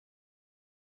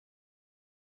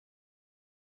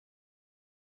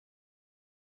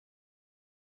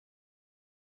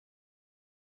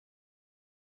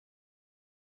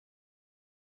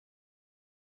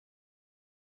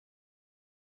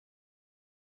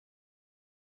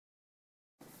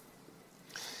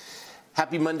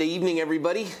Happy Monday evening,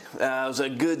 everybody. It was a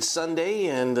good Sunday,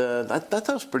 and I thought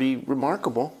that was pretty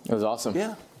remarkable. It was awesome.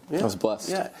 Yeah. I was blessed.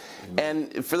 Yeah.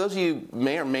 And for those of you who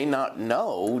may or may not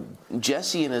know,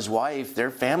 Jesse and his wife, their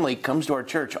family comes to our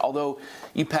church. Although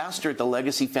you pastor at the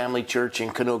Legacy Family Church in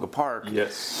Canoga Park,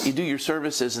 yes, you do your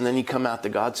services and then you come out to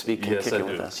Godspeak and kick it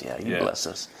with us. Yeah, you bless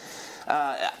us.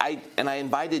 I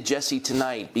invited Jesse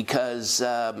tonight because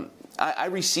I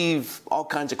receive all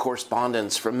kinds of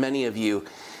correspondence from many of you.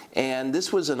 And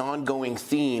this was an ongoing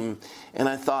theme, and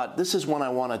I thought this is one I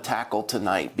want to tackle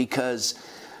tonight because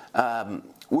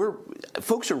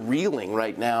folks are reeling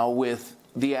right now with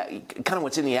the kind of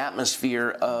what's in the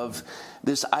atmosphere of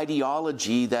this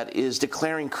ideology that is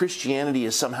declaring Christianity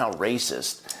as somehow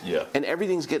racist. Yeah. And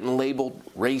everything's getting labeled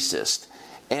racist.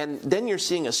 And then you're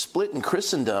seeing a split in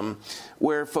Christendom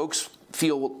where folks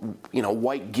feel,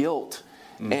 white guilt.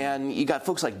 Mm-hmm. And you got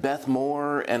folks like Beth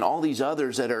Moore and all these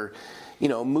others that are,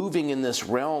 moving in this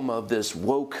realm of this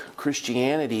woke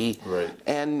Christianity. Right.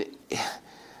 And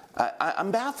I'm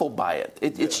baffled by it.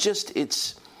 It's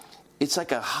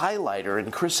like a highlighter in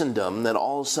Christendom that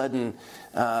all of a sudden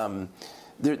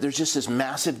there's just this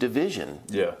massive division.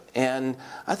 Yeah. And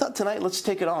I thought tonight, let's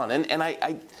take it on.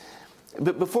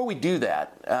 But before we do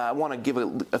that, I want to give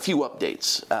a few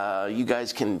updates. You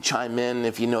guys can chime in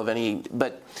if you know of any.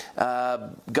 But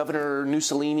Governor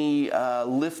Mussolini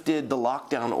lifted the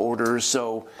lockdown orders,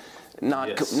 so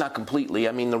not completely.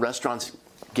 I mean, the restaurants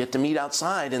get to meet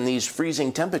outside in these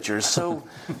freezing temperatures. So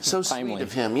sweet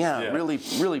of him. Yeah, really,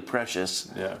 really precious.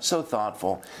 Yeah. So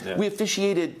thoughtful. Yeah. We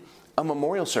officiated a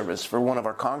memorial service for one of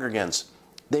our congregants.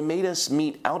 They made us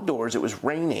meet outdoors. It was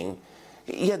raining.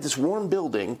 You had this warm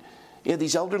building. You had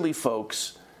these elderly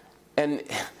folks. And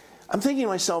I'm thinking to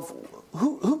myself,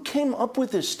 who came up with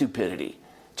this stupidity?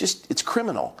 It's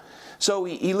criminal. So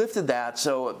he lifted that.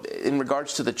 So in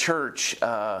regards to the church,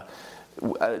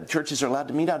 churches are allowed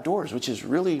to meet outdoors, which is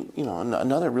really,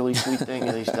 another really sweet thing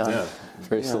that he's done. Yeah.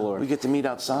 Praise the Lord. We get to meet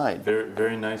outside. Very,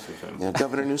 very nice of him. Yeah,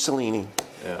 Governor Mussolini.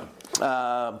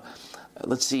 Yeah.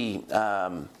 Let's see.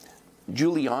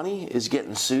 Giuliani is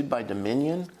getting sued by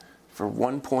Dominion for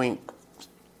 $1.3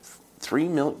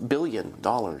 billion.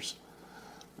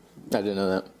 I didn't know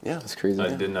that. Yeah. That's crazy.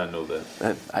 I did not know that.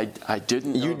 I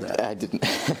didn't know that. I didn't.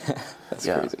 That's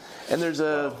crazy. And there's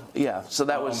so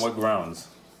that was... On what grounds?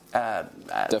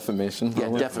 Defamation? Yeah,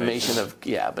 defamation of,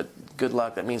 but good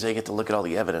luck. That means they get to look at all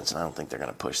the evidence, and I don't think they're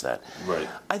going to push that. Right.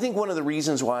 I think one of the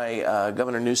reasons why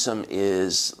Governor Newsom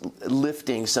is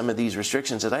lifting some of these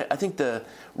restrictions is I think the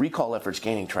recall effort's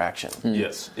gaining traction.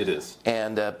 Yes, it is.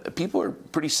 And people are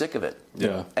pretty sick of it.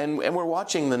 Yeah. And we're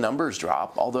watching the numbers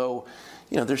drop, although,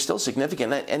 they're still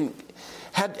significant. And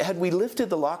had we lifted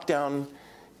the lockdown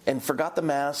and forgot the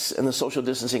masks and the social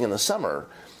distancing in the summer,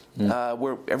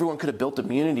 where everyone could have built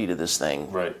immunity to this thing.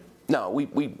 Right. No,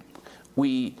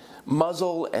 we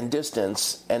muzzle and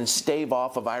distance and stave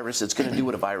off a virus that's going to do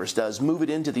what a virus does, move it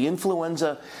into the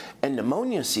influenza and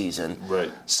pneumonia season.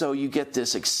 Right. So you get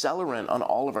this accelerant on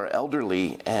all of our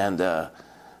elderly, and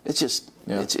it's just,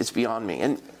 it's beyond me.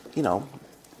 And,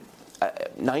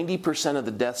 90% of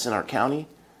the deaths in our county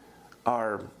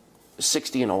are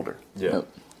 60 and older. Yeah. Yep.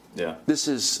 Yeah. This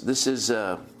is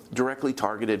a directly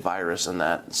targeted virus in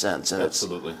that sense, and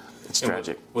Absolutely. it's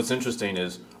tragic. What's interesting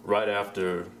is right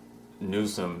after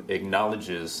Newsom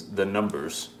acknowledges the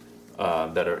numbers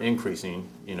that are increasing,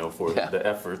 for the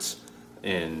efforts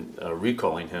in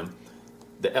recalling him,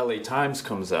 the LA Times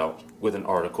comes out with an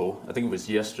article, I think it was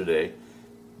yesterday,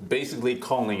 basically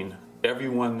calling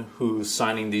everyone who's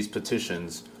signing these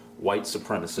petitions white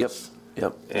supremacists.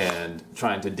 Yep. And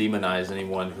trying to demonize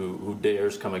anyone who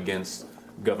dares come against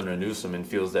Governor Newsom and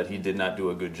feels that he did not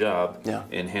do a good job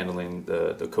in handling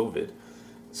the COVID.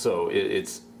 So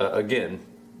it's again,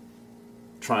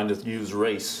 trying to use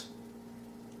race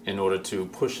in order to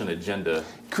push an agenda.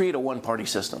 Create a one-party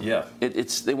system. Yeah.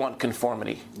 They want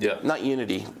conformity. Yeah. Not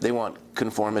unity. They want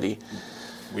conformity.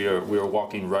 We are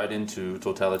walking right into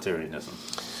totalitarianism.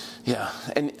 Yeah,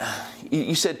 and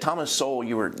you said Thomas Sowell.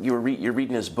 You're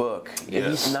reading his book. And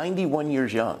he's 91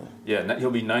 years young. Yeah, he'll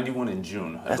be 91 in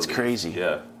June. That's crazy.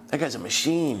 Yeah. That guy's a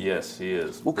machine. Yes, he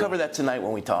is. We'll cover that tonight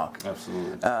when we talk.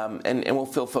 Absolutely. And we'll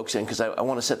fill folks in because I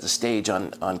want to set the stage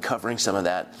on covering some of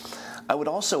that. I would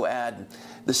also add,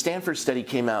 the Stanford study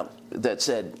came out that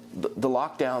said the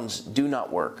lockdowns do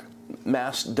not work.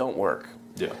 Masks don't work.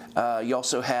 Yeah. You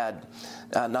also had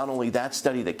not only that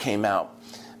study that came out,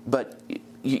 but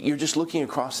you're just looking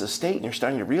across the state and you're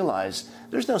starting to realize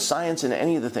there's no science in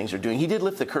any of the things they're doing. He did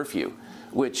lift the curfew,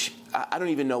 which I don't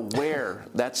even know where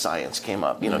that science came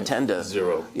up. 10 to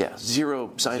 0. Yeah,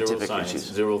 zero scientific Zero science,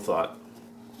 issues. zero thought.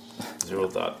 Zero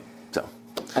thought. So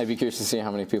I'd be curious to see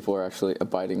how many people are actually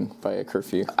abiding by a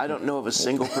curfew. I don't know of a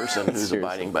single person who's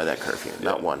abiding by that curfew.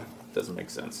 Not one. Doesn't make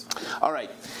sense. All right.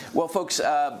 Well, folks,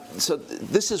 so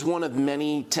this is one of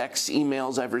many text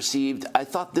emails I've received. I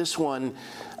thought this one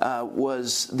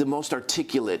was the most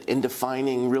articulate in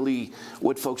defining really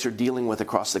what folks are dealing with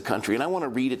across the country. And I want to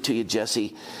read it to you,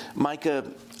 Jesse. Micah,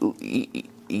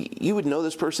 you would know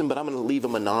this person, but I'm going to leave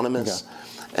him anonymous. Okay.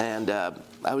 And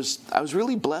I was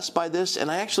really blessed by this,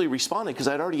 and I actually responded because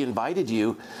I'd already invited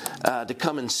you to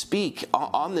come and speak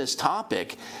on this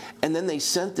topic. And then they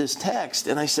sent this text,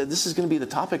 and I said, this is going to be the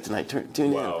topic tonight.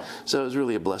 Tune in. So it was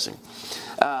really a blessing.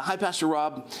 Hi, Pastor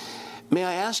Rob. May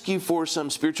I ask you for some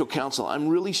spiritual counsel? I'm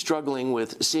really struggling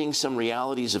with seeing some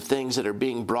realities of things that are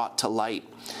being brought to light.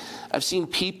 I've seen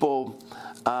people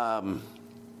that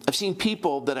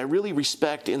I really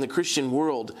respect in the Christian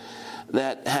world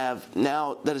that has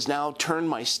now turned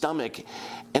my stomach,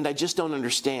 and I just don't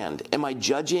understand. Am I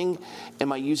judging?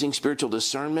 Am I using spiritual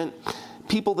discernment?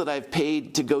 People that I've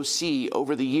paid to go see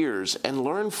over the years and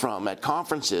learn from at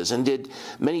conferences and did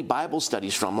many Bible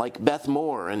studies from, like Beth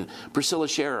Moore and Priscilla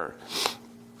Scherer.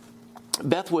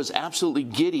 Beth was absolutely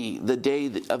giddy the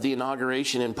day of the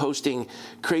inauguration and posting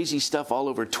crazy stuff all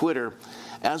over Twitter,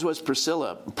 as was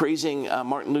Priscilla, praising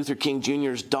Martin Luther King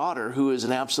Jr.'s daughter, who is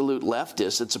an absolute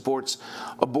leftist that supports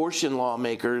abortion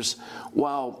lawmakers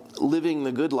while living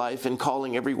the good life and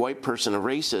calling every white person a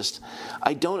racist.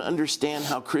 I don't understand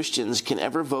how Christians can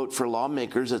ever vote for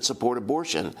lawmakers that support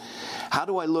abortion. How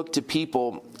do I look to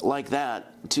people like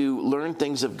that to learn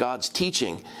things of God's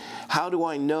teaching? How do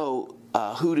I know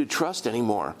who to trust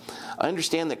anymore? I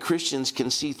understand that Christians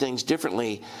can see things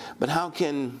differently, but how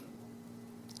can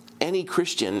any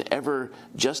Christian ever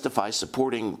justify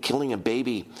supporting killing a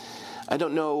baby? I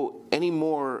don't know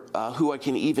anymore who I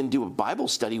can even do a Bible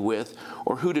study with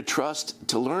or who to trust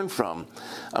to learn from.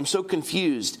 I'm so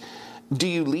confused. Do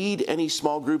you lead any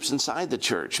small groups inside the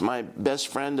church? My best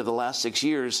friend of the last 6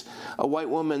 years, a white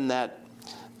woman that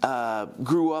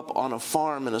grew up on a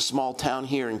farm in a small town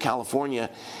here in California,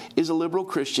 is a liberal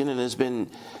Christian and has been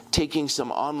taking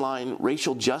some online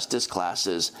racial justice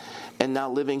classes and now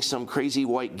living some crazy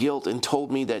white guilt, and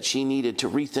told me that she needed to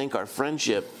rethink our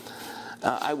friendship.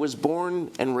 I was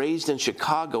born and raised in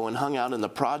Chicago and hung out in the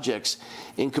projects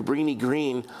in Cabrini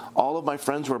Green. All of my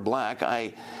friends were black.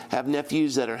 I have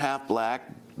nephews that are half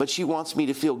black, but she wants me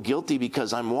to feel guilty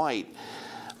because I'm white.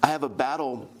 I have a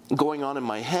battle going on in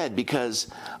my head because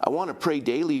I want to pray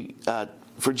daily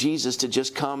for Jesus to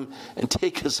just come and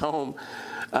take us home.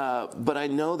 But I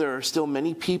know there are still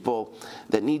many people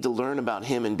that need to learn about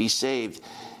him and be saved.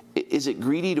 Is it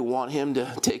greedy to want him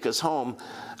to take us home?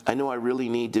 I know I really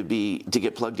need to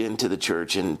get plugged into the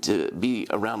church and to be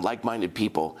around like-minded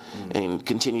people and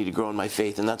continue to grow in my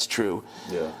faith, and that's true.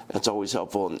 Yeah, that's always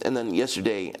helpful. And then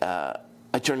yesterday,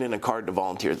 I turned in a card to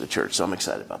volunteer at the church, so I'm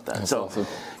excited about that. That's awesome.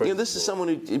 This is someone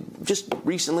who just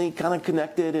recently kind of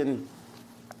connected,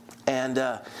 and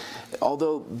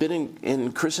although been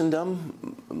in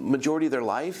Christendom majority of their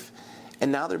life,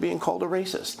 and now they're being called a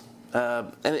racist,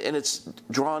 and it's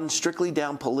drawn strictly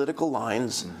down political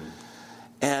lines,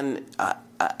 and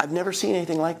I've never seen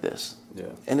anything like this. Yeah.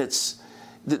 And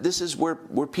this is where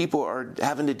people are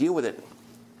having to deal with it.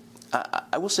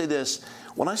 I will say this.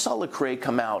 When I saw Lecrae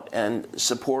come out and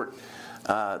support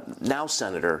now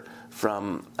Senator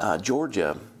from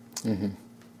Georgia,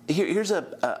 here's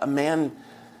a man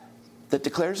that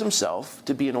declares himself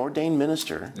to be an ordained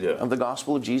minister of the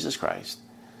gospel of Jesus Christ,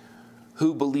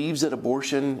 who believes that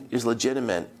abortion is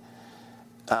legitimate.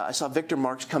 I saw Victor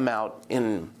Marx come out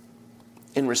in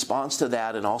response to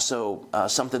that, and also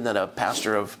something that a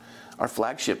pastor of our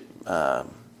flagship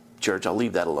church, I'll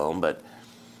leave that alone,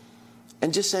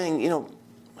 and just saying,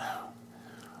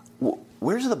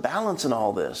 where's the balance in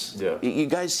all this? Yeah. You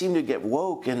guys seem to get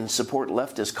woke and support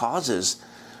leftist causes,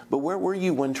 but where were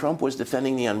you when Trump was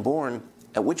defending the unborn?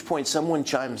 At which point someone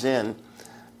chimes in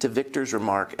to Victor's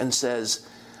remark and says,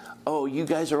 oh, you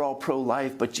guys are all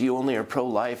pro-life, but you only are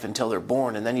pro-life until they're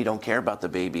born, and then you don't care about the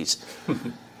babies.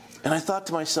 And I thought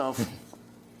to myself,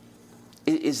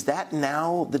 is that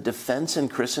now the defense in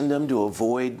Christendom to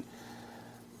avoid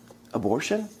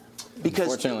abortion?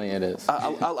 Because unfortunately, it is.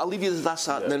 I'll leave you this last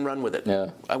thought and then run with it. Yeah.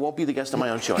 I won't be the guest on my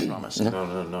own show, I promise.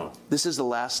 No. This is the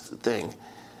last thing.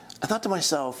 I thought to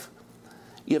myself,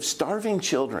 you have starving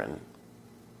children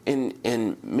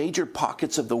in major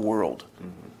pockets of the world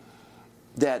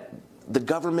that the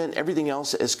government, everything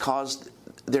else, has caused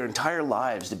their entire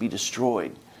lives to be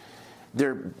destroyed.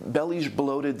 Their bellies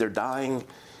bloated, they're dying.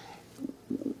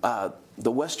 The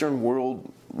Western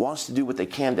world wants to do what they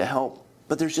can to help,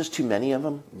 but there's just too many of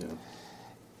them. Yeah.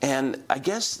 And I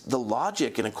guess the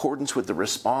logic in accordance with the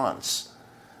response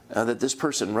that this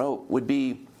person wrote would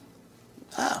be,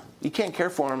 you can't care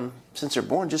for them since they're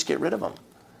born, just get rid of them.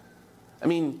 I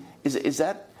mean, is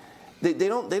that, they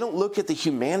don't look at the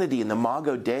humanity and the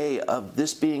imago Dei of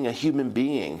this being a human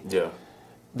being. Yeah.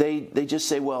 They just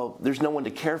say, well, there's no one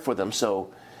to care for them,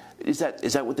 so is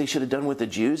that what they should have done with the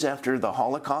Jews after the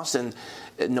Holocaust, and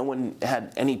no one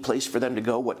had any place for them to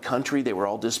go, what country? They were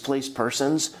all displaced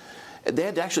persons. They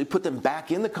had to actually put them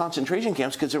back in the concentration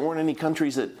camps because there weren't any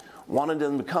countries that wanted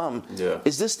them to come. Yeah.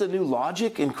 Is this the new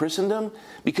logic in Christendom?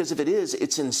 Because if it is,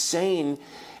 it's insane,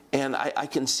 and I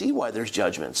can see why there's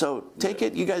judgment. So take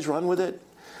it, you guys run with it.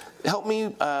 Help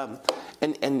me,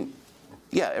 and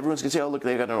yeah, everyone's gonna say, "Oh, look,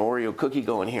 they got an Oreo cookie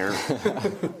going here."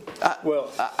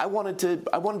 Well, I wanted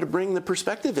to bring the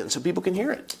perspective in so people can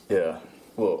hear it. yeah.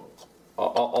 Well,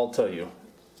 I'll tell you.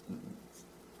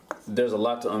 There's a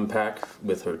lot to unpack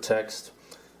with her text,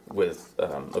 with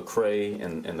Lecrae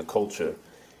and the culture,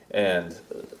 and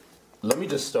let me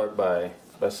just start by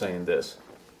saying this: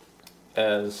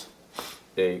 as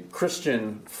a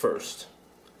Christian first,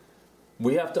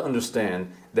 we have to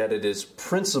understand that it is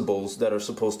principles that are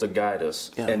supposed to guide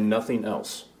us, and nothing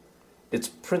else. It's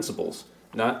principles,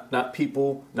 not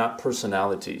people, not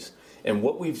personalities. And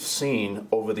what we've seen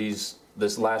over this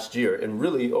last year, and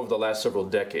really over the last several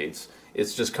decades,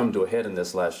 it's just come to a head in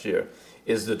this last year,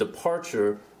 is the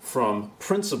departure from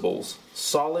principles,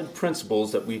 solid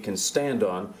principles that we can stand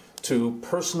on, to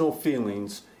personal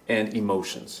feelings and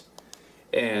emotions.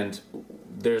 And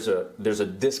there's a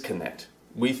disconnect.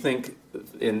 We think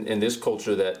in this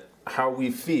culture that how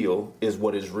we feel is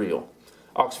what is real.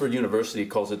 Oxford University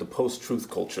calls it the post-truth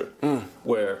culture,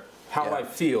 where how I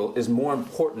feel is more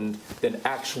important than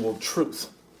actual truth.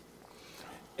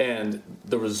 And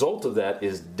the result of that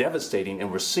is devastating,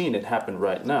 and we're seeing it happen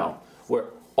right now, where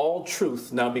all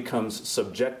truth now becomes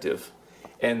subjective.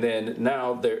 And then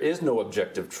now there is no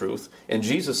objective truth. And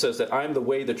Jesus says that I am the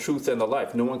way, the truth, and the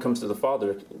life. No one comes to the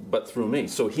Father but through me.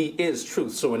 So he is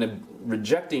truth. So in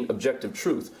rejecting objective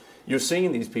truth, you're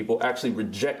seeing these people actually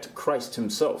reject Christ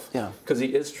himself. Because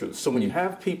he is truth. So when you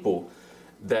have people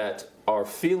that are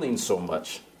feeling so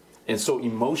much and so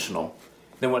emotional,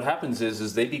 then what happens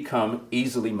is they become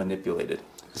easily manipulated.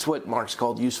 It's what Marx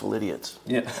called useful idiots.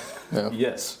 Yeah.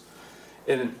 Yes.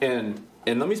 And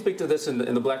let me speak to this in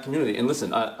the black community. And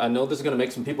listen, I know this is going to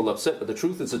make some people upset, but the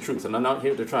truth is the truth. And I'm not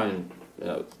here to try and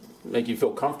make you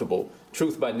feel comfortable.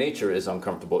 Truth by nature is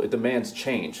uncomfortable. It demands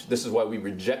change. This is why we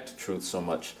reject truth so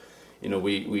much. You know,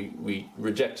 we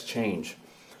reject change.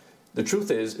 The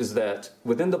truth is that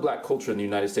within the black culture in the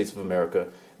United States of America,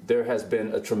 there has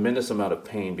been a tremendous amount of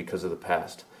pain because of the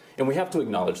past. And we have to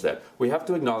acknowledge that. We have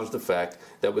to acknowledge the fact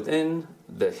that within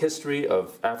the history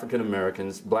of African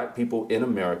Americans, black people in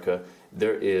America,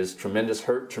 there is tremendous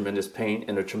hurt, tremendous pain,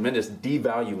 and a tremendous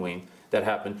devaluing that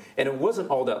happened. And it wasn't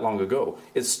all that long ago.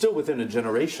 It's still within a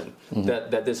generation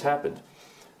that this happened.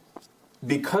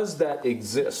 Because that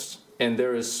exists, and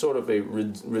there is sort of a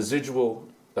residual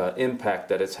impact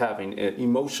that it's having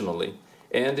emotionally,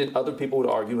 and in other people would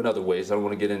argue in other ways. I don't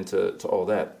want to get into all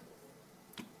that.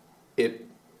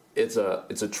 It's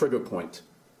a trigger point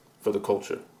for the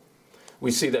culture.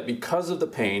 We see that because of the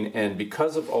pain and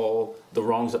because of all the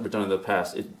wrongs that were done in the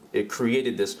past, it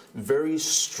created this very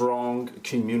strong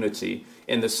community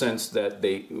in the sense that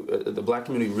the black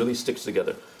community really sticks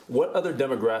together. What other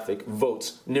demographic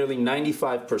votes nearly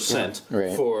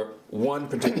 95% for one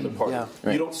particular party?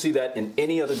 You don't see that in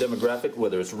any other demographic,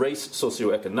 whether it's race,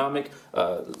 socioeconomic,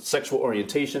 sexual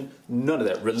orientation, none of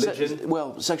that.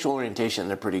 Religion. Sexual orientation,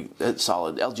 they're pretty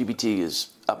solid. LGBT is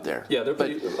up there. Yeah, they're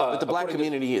pretty, but the black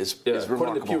community is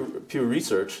remarkable. According to Pew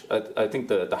Research, I think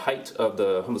the height of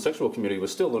the homosexual community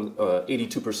was still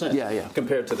 82%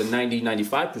 compared to the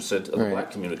 90-95% of the black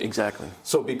community. Exactly.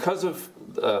 So because of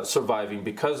surviving,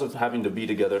 because of having to be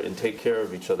together and take care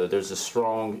of each other, there's a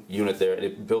strong unit there, and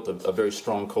it built a very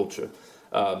strong culture.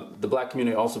 The black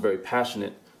community also very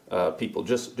passionate people,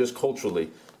 just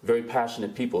culturally, very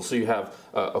passionate people. So you have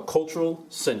a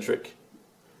cultural-centric,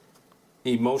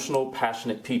 emotional,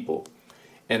 passionate people.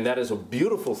 And that is a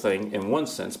beautiful thing in one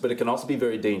sense, but it can also be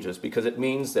very dangerous because it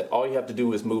means that all you have to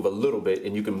do is move a little bit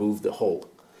and you can move the whole.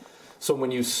 So when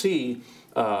you see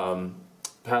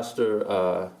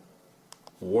Pastor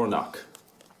Warnock,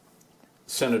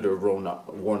 Senator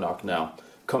Warnock now,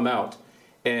 come out,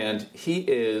 and he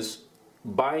is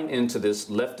buying into this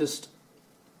leftist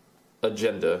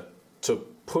agenda to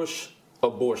push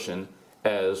abortion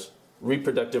as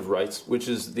reproductive rights, which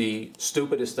is the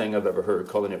stupidest thing I've ever heard,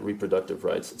 calling it reproductive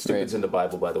rights. Stupid's in the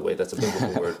Bible, by the way. That's a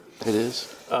biblical word. It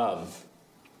is.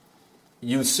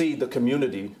 you see the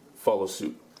community follow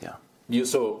suit. Yeah.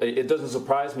 So it doesn't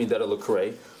surprise me that a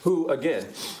Lecrae, who, again,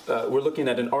 we're looking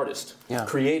at an artist,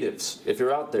 creatives, if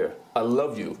you're out there, I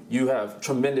love you. You have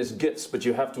tremendous gifts, but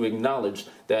you have to acknowledge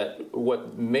that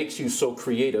what makes you so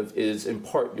creative is, in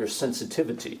part, your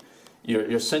sensitivity.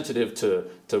 You're sensitive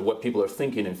to what people are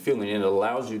thinking and feeling, and it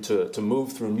allows you to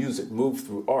move through music, move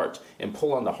through art, and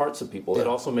pull on the hearts of people. It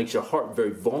also makes your heart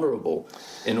very vulnerable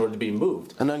in order to be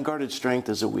moved. An unguarded strength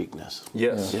is a weakness.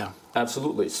 Yes,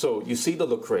 absolutely. So you see the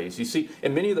Lecraes, you see,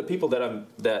 and many of the people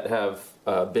that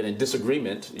have been in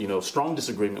disagreement, strong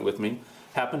disagreement with me,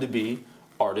 happen to be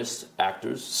artists,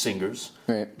 actors, singers,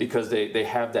 because they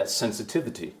have that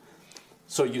sensitivity.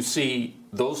 So you see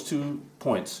those 2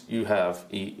 points. You have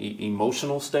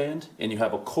emotional stand and you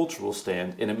have a cultural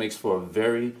stand, and it makes for a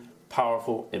very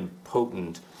powerful and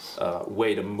potent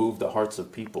way to move the hearts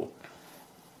of people,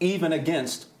 even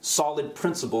against solid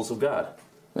principles of God,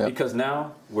 because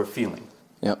now we're feeling.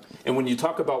 Yep. And when you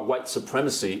talk about white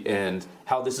supremacy and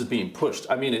how this is being pushed,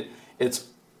 I mean, it's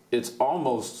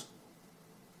almost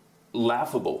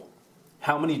laughable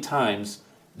how many times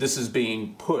this is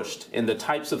being pushed and the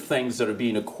types of things that are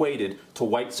being equated to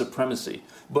white supremacy.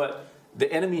 But the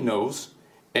enemy knows,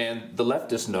 and the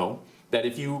leftists know, that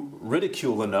if you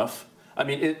ridicule enough, I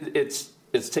mean,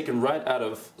 it's taken right out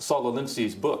of Saul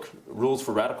Alinsky's book, Rules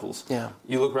for Radicals. Yeah.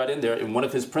 You look right in there, and one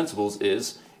of his principles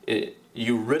is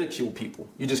you ridicule people.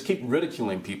 You just keep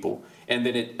ridiculing people, and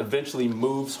then it eventually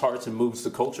moves hearts and moves the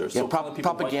culture. So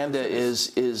propaganda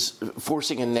is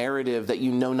forcing a narrative that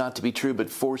you know not to be true, but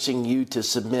forcing you to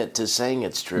submit to saying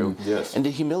it's true, and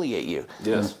to humiliate you.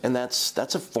 Yes. And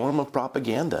that's a form of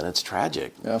propaganda, and it's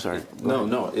tragic. Yeah. Sorry.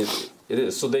 No, it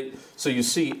is. So you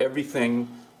see everything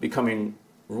becoming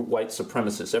white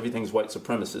supremacists. Everything's white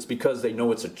supremacist because they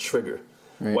know it's a trigger.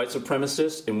 Right. White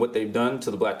supremacists and what they've done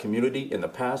to the black community in the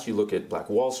past. You look at Black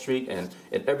Wall Street and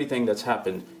everything that's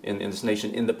happened in this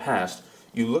nation in the past.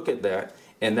 You look at that,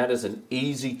 and that is an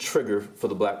easy trigger for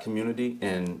the black community,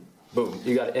 and boom,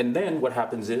 you got it. And then what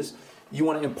happens is you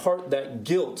want to impart that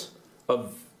guilt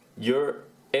of your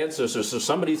ancestors or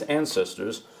somebody's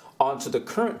ancestors onto the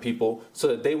current people so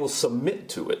that they will submit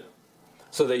to it.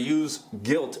 So they use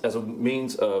guilt as a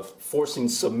means of forcing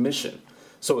submission.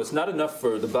 So it's not enough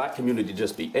for the black community to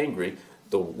just be angry.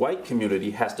 The white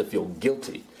community has to feel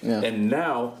guilty. Yeah. And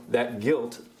now that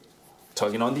guilt,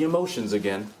 tugging on the emotions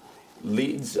again,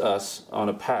 leads us on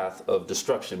a path of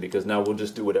destruction, because now we'll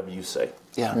just do whatever you say.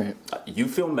 Yeah. Right. You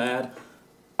feel mad.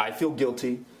 I feel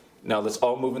guilty. Now let's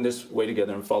all move in this way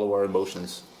together and follow our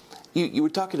emotions. You were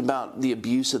talking about the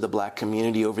abuse of the black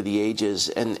community over the ages,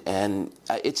 and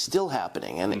it's still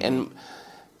happening. And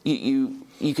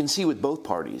you can see with both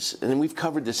parties, and we've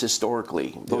covered this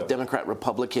historically, both Democrat,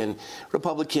 Republican.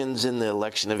 Republicans in the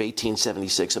election of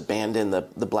 1876 abandoned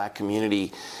the black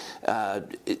community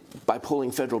by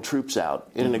pulling federal troops out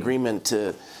in an agreement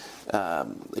to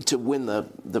win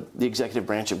the executive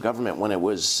branch of government when it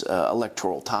was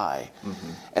electoral tie.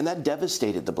 And that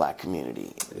devastated the black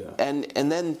community. And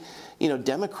then,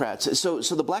 Democrats, so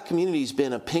the black community's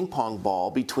been a ping pong ball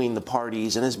between the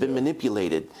parties and has been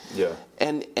manipulated.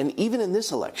 And even in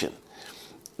this election,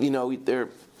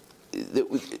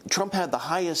 Trump had the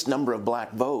highest number of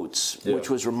black votes, which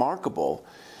was remarkable.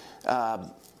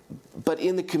 But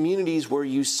in the communities where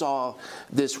you saw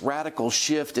this radical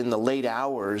shift in the late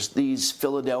hours, these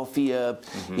Philadelphia,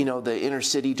 the inner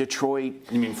city Detroit.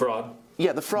 You mean fraud?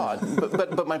 Yeah, the fraud.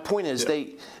 but my point is,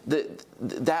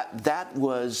 that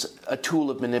was a tool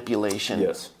of manipulation.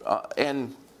 Yes.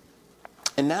 And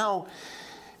now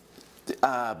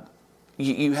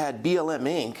you had BLM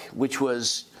Inc., which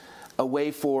was a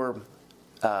way for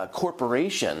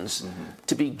corporations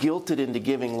to be guilted into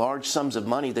giving large sums of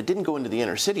money that didn't go into the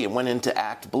inner city and went into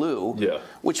Act Blue,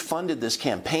 which funded this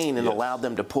campaign and allowed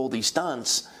them to pull these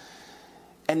stunts.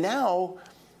 And now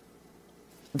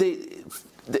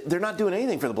they're not doing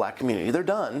anything for the black community. They're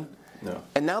done. No.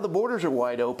 And now the borders are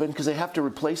wide open because they have to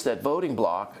replace that voting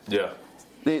block.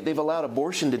 They've allowed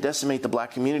abortion to decimate the black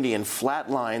community and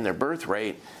flatline their birth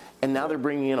rate. And now they're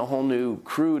bringing in a whole new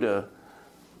crew to...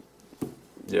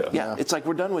 It's like,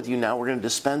 we're done with you now. We're going to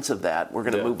dispense of that. We're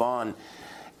going to move on.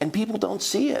 And people don't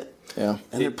see it. And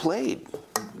they're played.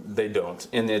 They don't.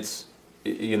 And it's,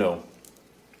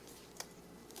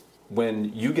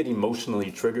 when you get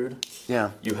emotionally triggered,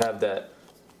 you have that,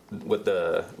 what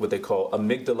they call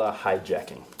amygdala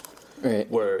hijacking.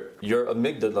 Where your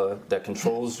amygdala that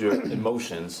controls your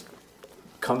emotions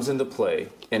comes into play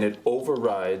and it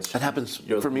overrides. That happens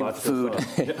your for me with logical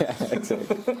food.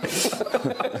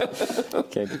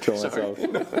 thought. Can't control myself.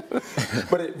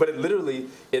 But it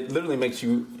literally makes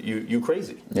you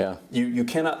crazy. Yeah. You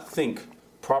cannot think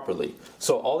properly.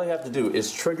 So all they have to do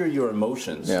is trigger your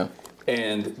emotions. Yeah.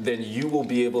 And then you will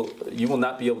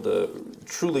not be able to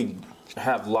truly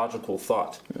have logical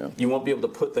thought. Yeah. You won't be able to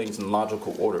put things in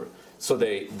logical order. So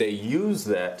they use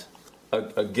that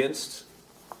against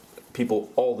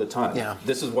people all the time. Yeah.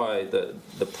 This is why the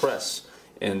press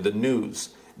and the news,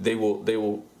 they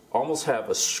will almost have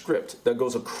a script that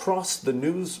goes across the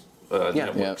news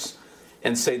networks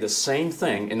and say the same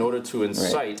thing in order to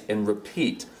incite and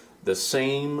repeat the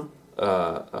same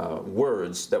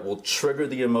words that will trigger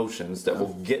the emotions that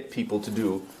will get people to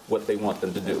do what they want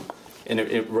them to do. And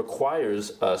it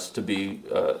requires us to be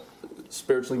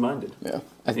spiritually minded. Yeah.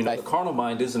 The carnal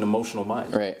mind is an emotional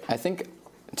mind. Right. I think,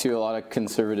 too, a lot of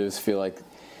conservatives feel like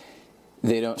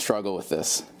they don't struggle with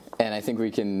this. And I think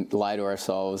we can lie to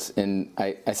ourselves. And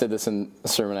I said this in a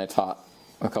sermon I taught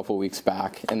a couple weeks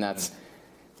back, and that's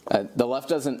the left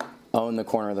doesn't own the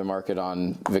corner of the market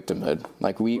on victimhood.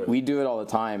 Like we do it all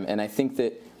the time. And I think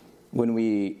that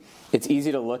it's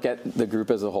easy to look at the group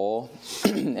as a whole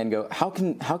and go, how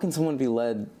can someone be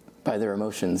led by their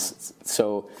emotions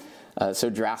so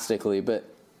drastically? But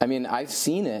I mean, I've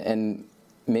seen it, and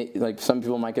like some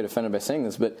people might get offended by saying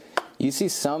this, but you see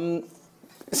some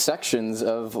sections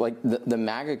of like the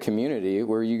MAGA community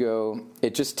where you go,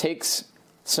 it just takes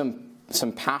some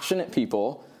passionate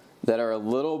people that are a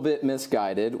little bit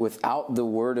misguided without the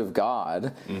Word of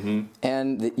God,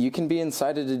 and you can be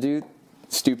incited to do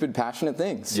stupid, passionate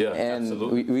things. Yeah, and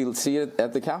absolutely. we see it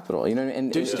at the Capitol. You know,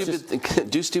 and Do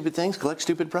stupid things, collect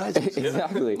stupid prizes.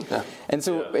 Exactly. Yeah. And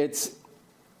so it's.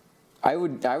 I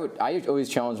always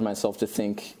challenge myself to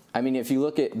think. I mean, if you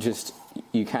look at just,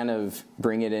 you kind of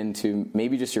bring it into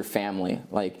maybe just your family,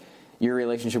 like your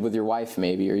relationship with your wife,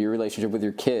 maybe, or your relationship with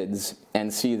your kids,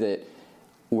 and see that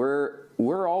we're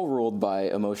all ruled by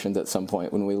emotions at some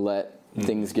point when we let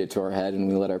things get to our head and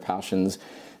we let our passions.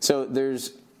 So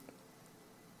there's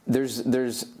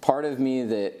part of me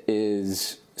that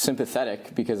is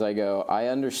sympathetic because I go, I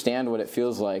understand what it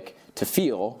feels like to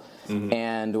feel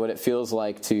and what it feels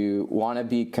like to want to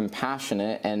be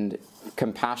compassionate, and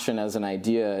compassion as an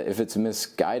idea, if it's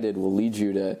misguided, will lead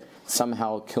you to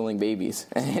somehow killing babies.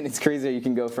 And it's crazy how you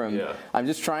can go from, I'm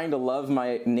just trying to love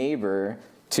my neighbor,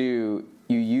 to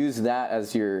you use that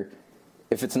as your,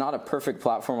 if it's not a perfect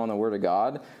platform on the Word of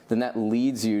God, then that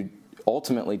leads you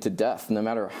ultimately to death, no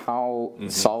matter how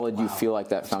solid you feel like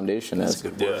that foundation is.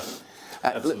 That's a good word.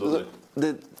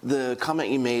 Absolutely. The comment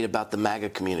you made about the MAGA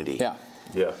community.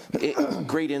 Yeah.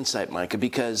 Great insight, Micah,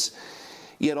 because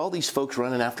you had all these folks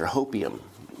running after hopium.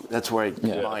 That's where I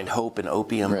combined hope and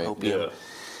opium. Right. Opium. Yeah.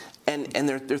 And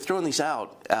they're throwing these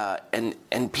out,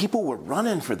 and people were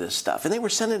running for this stuff, and they were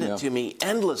sending it to me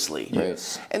endlessly.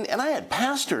 Yes. And I had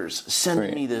pastors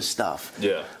sending me this stuff.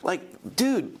 Yeah. Like,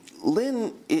 dude,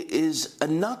 Lynn is a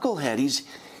knucklehead.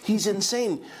 He's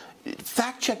insane.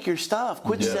 Fact check your stuff.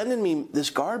 Quit sending me this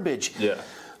garbage. Yeah.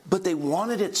 But they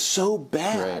wanted it so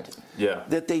bad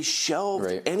that they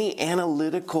shelved any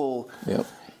analytical. Yep.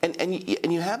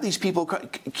 And you have these people,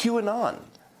 QAnon.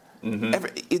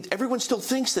 Everyone still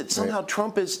thinks that somehow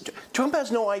Trump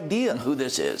has no idea who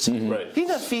this is. Right. He's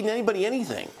not feeding anybody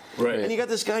anything. Right. And you got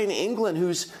this guy in England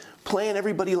who's playing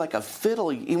everybody like a fiddle.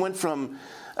 He went from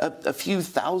a few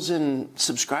thousand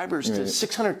subscribers to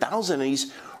 600,000, and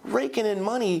he's raking in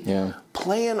money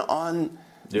playing on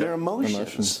their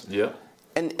emotions. Yeah.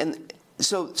 And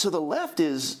so the left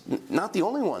is not the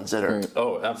only ones that are.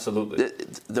 Oh, absolutely.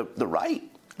 The right.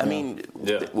 I mean,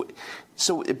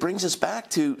 so it brings us back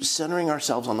to centering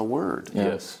ourselves on the Word.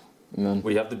 Yes. Amen.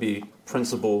 We have to be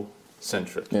principle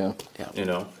centric. Yeah. You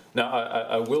know. Now,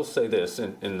 I will say this: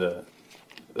 in the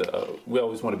we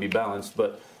always want to be balanced,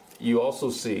 but you also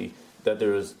see that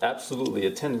there is absolutely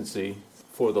a tendency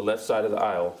for the left side of the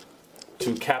aisle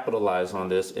to capitalize on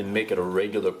this and make it a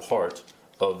regular part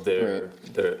of their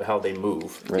how they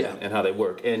move and how they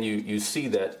work, and you see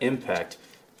that impact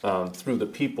through the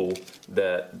people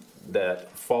that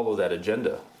follow that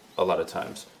agenda. A lot of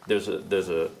times, there's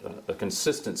a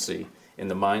consistency in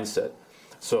the mindset.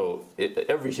 So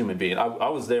every human being, I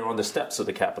was there on the steps of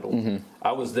the Capitol.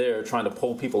 I was there trying to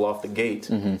pull people off the gate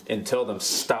and tell them,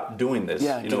 stop doing this.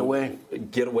 Yeah,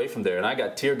 Get away from there. And I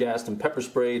got tear gassed and pepper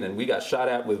sprayed, and we got shot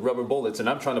at with rubber bullets, and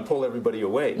I'm trying to pull everybody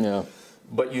away. Yeah.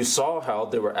 But you saw how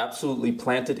there were absolutely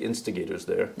planted instigators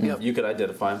there. Yep. You could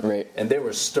identify them. Right. And they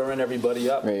were stirring everybody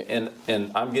up. Right.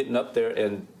 And I'm getting up there,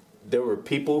 and there were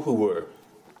people who were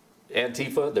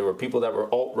Antifa. There were people that were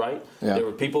alt-right. Yeah. There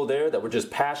were people there that were just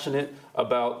passionate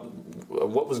about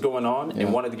what was going on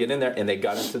and wanted to get in there, and they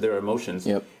got into their emotions.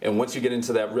 Yep. And once you get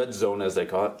into that red zone, as they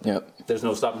call it, there's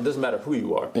no stopping. It doesn't matter who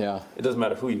you are. Yeah. It doesn't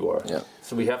matter who you are. Yep.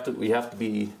 So we have to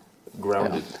be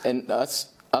grounded. Yeah. And us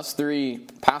three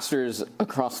pastors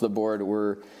across the board,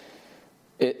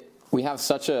 we have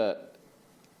such a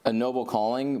noble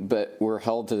calling, but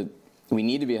we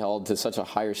need to be held to such a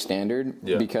higher standard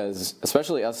because,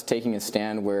 especially us taking a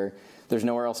stand where there's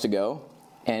nowhere else to go,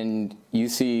 and you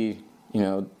see,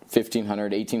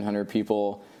 1,500, 1,800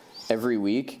 people every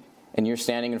week, and you're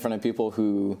standing in front of people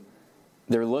who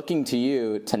they're looking to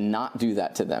you to not do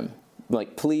that to them.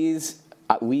 Like, please,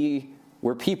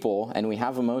 we're people and we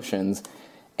have emotions,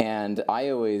 and I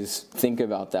always think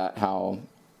about that, how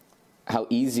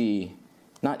easy,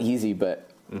 not easy, but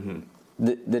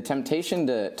the temptation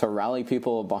to rally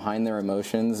people behind their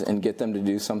emotions and get them to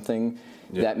do something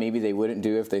that maybe they wouldn't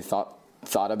do if they thought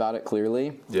about it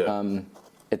clearly.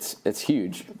 It's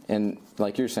huge. And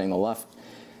like you're saying,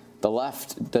 the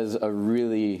left does a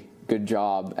really good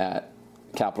job at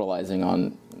capitalizing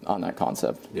on that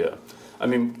concept. Yeah. I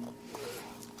mean,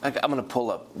 I'm going to pull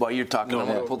up while you're talking. I'm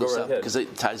going to pull this up because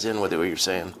it ties in with what you're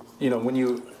saying.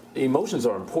 Emotions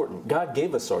are important. God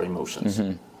gave us our emotions.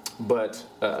 But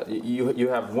you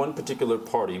have one particular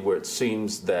party where it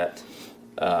seems that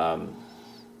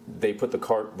they put the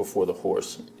cart before the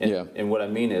horse. And what I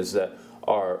mean is that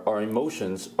our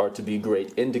emotions are to be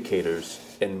great indicators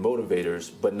and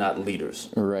motivators, but not leaders.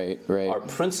 Right. Our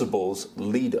principles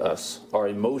lead us. Our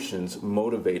emotions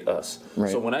motivate us.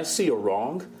 So when I see a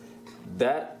wrong,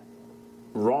 that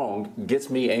wrong gets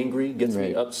me angry, gets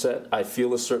me upset. I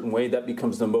feel a certain way. That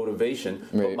becomes the motivation.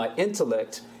 But my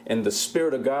intellect and the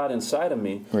Spirit of God inside of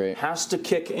me has to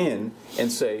kick in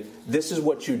and say, this is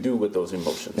what you do with those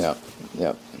emotions.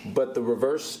 But the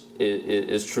reverse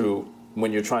is true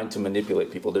when you're trying to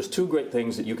manipulate people. There's two great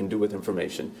things that you can do with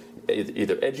information,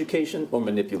 either education or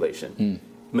manipulation.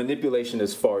 Manipulation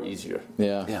is far easier.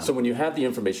 So when you have the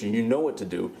information, you know what to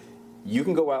do, you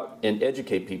can go out and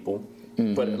educate people,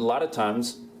 but a lot of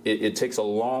times it takes a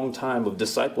long time of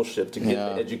discipleship to get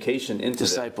the education into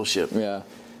discipleship.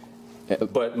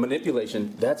 But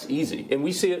manipulation, that's easy. And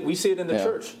we see it in the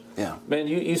church. Man,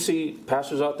 you see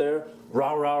pastors out there,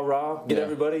 rah, get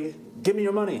everybody, give me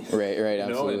your money. Right,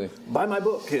 absolutely. Buy my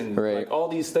book and like all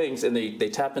these things, and they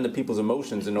tap into people's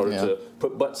emotions in order to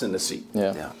put butts in the seat.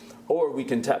 Or we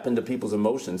can tap into people's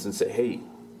emotions and say, hey,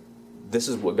 this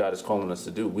is what God is calling us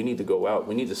to do. We need to go out.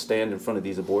 We need to stand in front of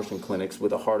these abortion clinics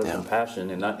with a heart of compassion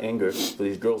and not anger for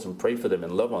these girls, and pray for them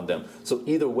and love on them. So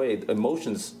either way,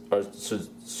 emotions should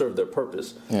serve their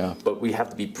purpose. But we have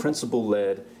to be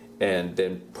principle-led and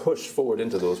then push forward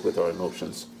into those with our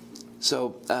emotions.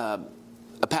 So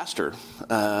a pastor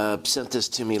sent this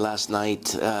to me last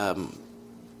night, and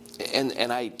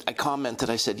I commented.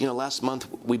 I said, last month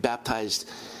we baptized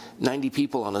 90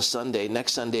 people on a Sunday.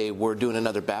 Next Sunday, we're doing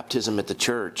another baptism at the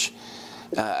church.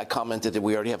 I commented that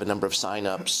we already have a number of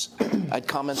sign-ups. I'd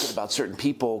commented about certain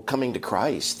people coming to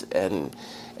Christ and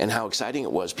how exciting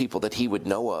it was, people that he would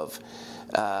know of.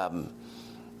 And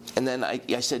then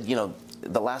I said,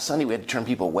 the last Sunday we had to turn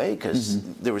people away because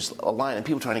there was a line of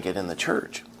people trying to get in the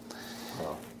church.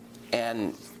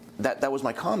 And that was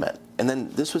my comment. And then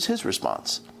this was his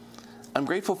response. I'm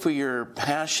grateful for your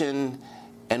passion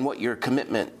and what your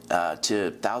commitment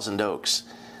to Thousand Oaks.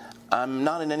 I'm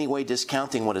not in any way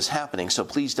discounting what is happening, so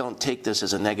please don't take this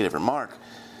as a negative remark,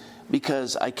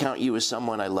 because I count you as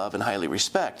someone I love and highly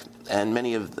respect, and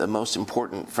many of the most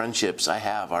important friendships I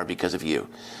have are because of you.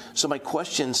 So my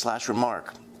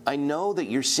question/remark, I know that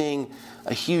you're seeing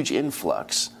a huge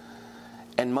influx,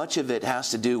 and much of it has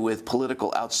to do with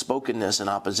political outspokenness and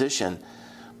opposition,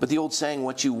 but the old saying,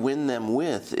 what you win them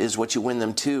with is what you win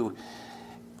them to.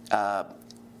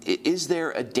 Is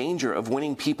there a danger of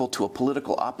winning people to a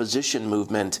political opposition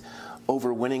movement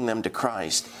over winning them to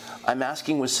Christ? I'm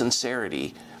asking with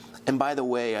sincerity. And by the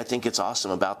way, I think it's awesome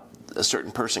about a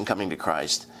certain person coming to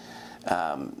Christ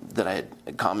that I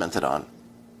had commented on.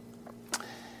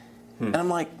 And I'm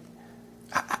like,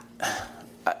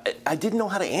 I didn't know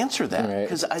how to answer that,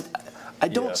 because I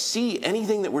don't see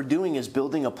anything that we're doing as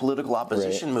building a political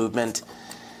opposition movement.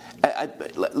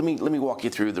 Let me walk you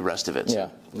through the rest of it.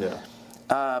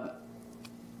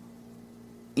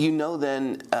 You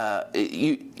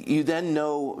then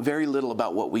know very little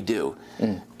about what we do.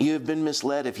 You have been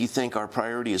misled if you think our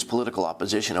priority is political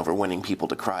opposition over winning people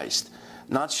to Christ.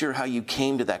 Not sure how you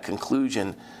came to that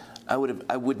conclusion. I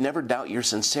would never doubt your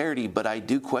sincerity, but I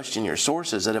do question your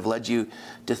sources that have led you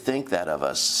to think that of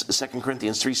us. 2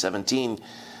 Corinthians 3:17,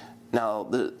 Now,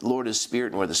 the Lord is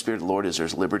spirit, and where the Spirit of the Lord is,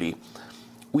 there's liberty.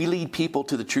 We lead people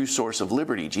to the true source of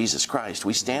liberty, Jesus Christ.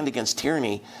 We stand against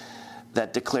tyranny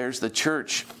that declares the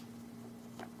church,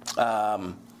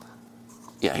 here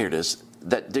it is,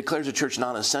 that declares the church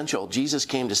non-essential. Jesus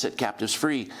came to set captives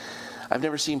free. I've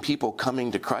never seen people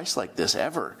coming to Christ like this,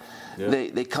 ever. Yeah.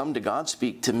 They come to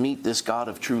Godspeak to meet this God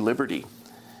of true liberty.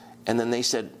 And then they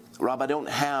said, Rob, I don't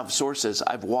have sources.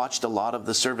 I've watched a lot of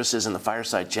the services in the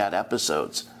Fireside Chat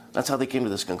episodes. That's how they came to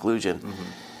this conclusion. Mm-hmm.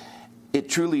 It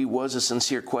truly was a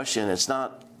sincere question. It's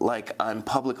not like I'm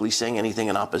publicly saying anything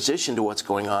in opposition to what's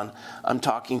going on. I'm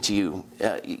talking to you,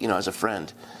 as a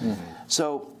friend. Mm-hmm.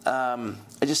 So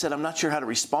I just said, I'm not sure how to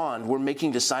respond. We're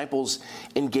making disciples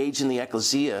engage in the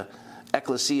ecclesia.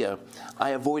 I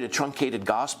avoid a truncated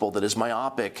gospel that is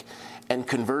myopic and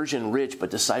conversion rich but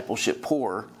discipleship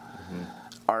poor. Mm-hmm.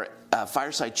 Our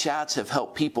Fireside Chats have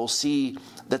helped people see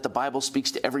that the Bible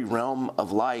speaks to every realm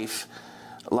of life.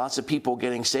 Lots of people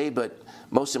getting saved, but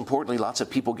most importantly, lots of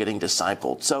people getting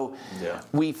discipled. So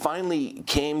we finally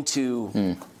came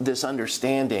to this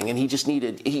understanding, and he just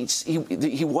needed,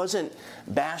 he wasn't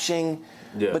bashing,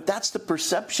 but that's the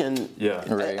perception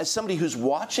as somebody who's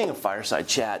watching a Fireside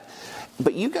Chat.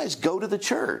 But you guys go to the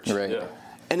church. Right. Yeah.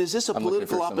 And is this a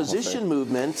political opposition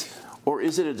movement, or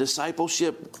is it a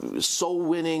discipleship,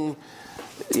 soul-winning?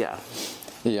 Yeah.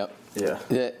 Yep.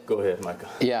 Yeah. Go ahead, Micah.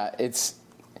 Yeah,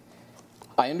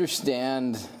 I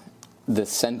understand the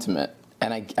sentiment,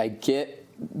 and I get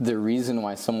the reason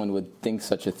why someone would think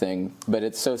such a thing, but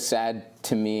it's so sad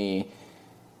to me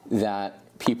that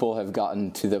people have gotten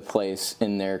to the place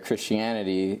in their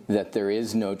Christianity that there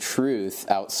is no truth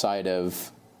outside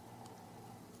of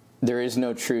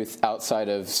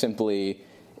simply,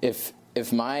 if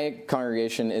my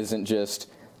congregation isn't just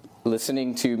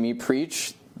listening to me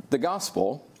preach the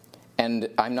gospel, and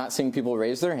I'm not seeing people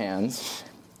raise their hands,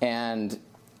 and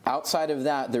outside of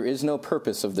that, there is no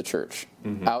purpose of the church.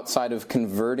 Mm-hmm. Outside of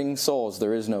converting souls,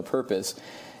 there is no purpose.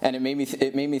 And it made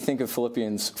me think of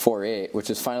Philippians 4:8,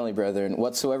 which is, finally, brethren,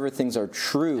 whatsoever things are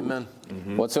true, Amen.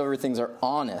 Mm-hmm. Whatsoever things are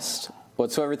honest,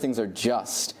 whatsoever things are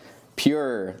just,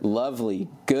 pure, lovely,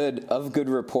 good, of good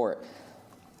report,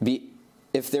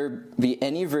 if there be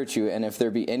any virtue and if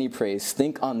there be any praise,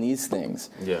 think on these things.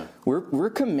 Yeah. We're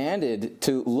commanded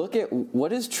to look at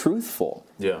what is truthful.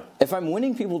 Yeah. If I'm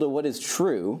winning people to what is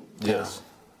true, yes.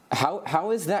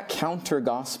 How is that counter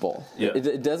gospel? Yeah.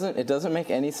 It doesn't make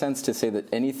any sense to say that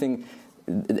anything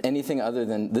other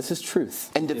than this is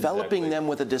truth. And developing them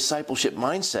with a discipleship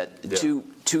mindset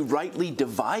to rightly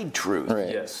divide truth.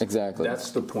 Right. Yes. Exactly.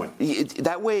 That's the point.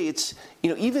 That way it's,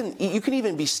 even you can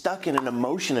even be stuck in an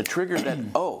emotion, a trigger that,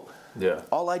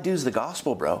 all I do is the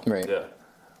gospel, bro. Right. Yeah.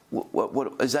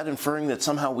 What is that inferring that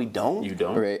somehow we don't? You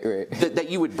don't. Right. That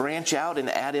you would branch out and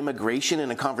add immigration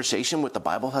in a conversation, what the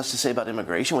Bible has to say about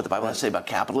immigration, what the Bible has to say about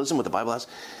capitalism, what the Bible has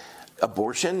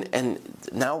abortion, and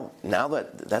now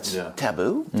that's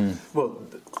taboo. Mm. Well,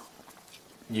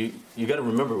 you got to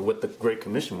remember what the Great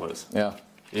Commission was. Yeah.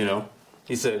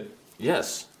 He said,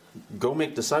 yes, go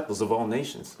make disciples of all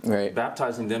nations, right.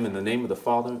 baptizing them in the name of the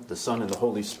Father, the Son, and the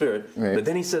Holy Spirit. Right. But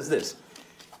then he says this,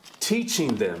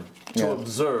 teaching them to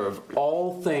observe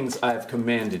all things I have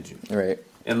commanded you. Right.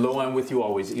 And lo, I'm with you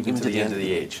always, even to the end of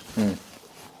the age. Mm.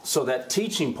 So that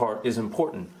teaching part is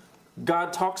important.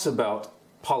 God talks about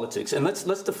politics, and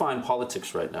let's define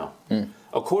politics right now. Mm.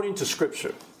 According to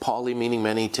Scripture, poly meaning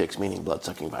many, ticks meaning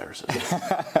blood-sucking viruses.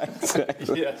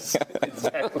 Yes,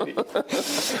 exactly.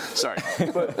 Sorry,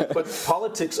 but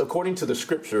politics, according to the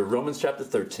Scripture, Romans chapter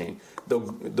 13, the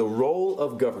role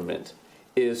of government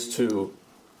is to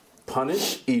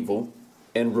punish evil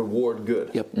and reward good.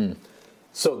 Yep. Mm.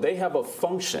 So they have a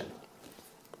function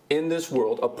in this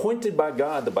world, appointed by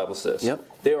God, the Bible says. Yep.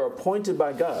 They are appointed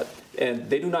by God, and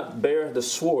they do not bear the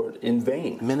sword in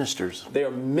vain. Ministers. They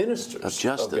are ministers of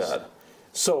justice. Of God.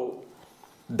 So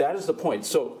that is the point.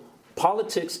 So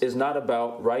politics is not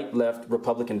about right, left,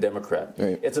 Republican, Democrat.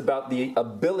 Right. It's about the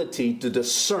ability to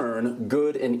discern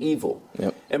good and evil.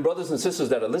 Yep. And brothers and sisters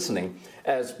that are listening,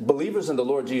 as believers in the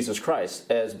Lord Jesus Christ,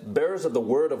 as bearers of the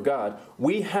Word of God,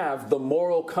 we have the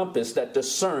moral compass that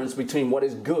discerns between what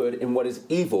is good and what is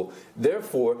evil.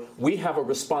 Therefore, we have a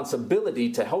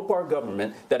responsibility to help our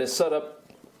government that is set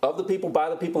up of the people, by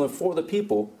the people, and for the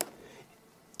people,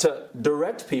 to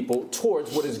direct people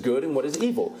towards what is good and what is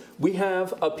evil. We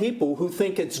have a people who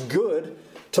think it's good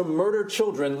to murder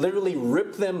children, literally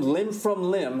rip them limb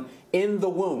from limb in the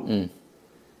womb. Mm.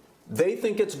 They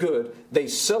think it's good. They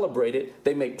celebrate it.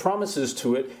 They make promises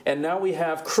to it. And now we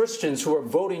have Christians who are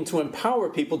voting to empower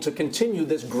people to continue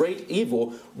this great evil,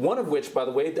 one of which, by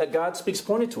the way, that God speaks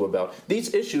pointed to about.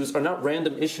 These issues are not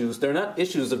random issues. They're not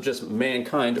issues of just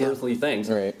mankind, earthly things.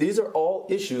 Right. These are all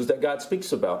issues that God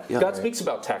speaks about. God speaks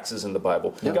about taxes in the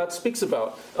Bible. God speaks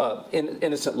about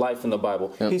innocent life in the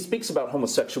Bible. He speaks about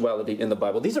homosexuality in the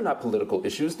Bible. These are not political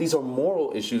issues. These are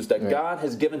moral issues that God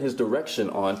has given his direction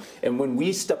on. And when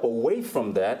we step away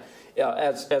from that,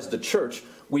 as the church,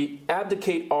 we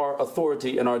abdicate our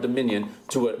authority and our dominion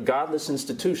to a godless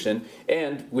institution,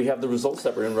 and we have the results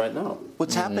that we're in right now.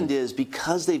 What's happened is,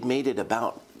 because they've made it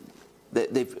about,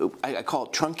 I call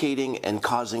it truncating and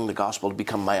causing the gospel to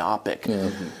become myopic.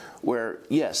 Where,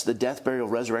 yes, the death, burial,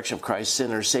 resurrection of Christ,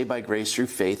 sinners saved by grace through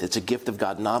faith. It's a gift of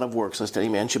God, not of works, lest any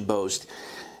man should boast.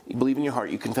 You believe in your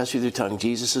heart, you confess with your tongue,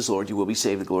 Jesus is Lord, you will be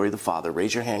saved, the glory of the Father.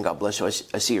 Raise your hand, God bless you, I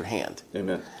see your hand.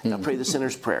 Amen. Now pray the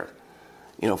sinner's prayer.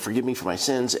 Forgive me for my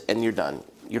sins, and you're done.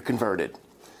 You're converted.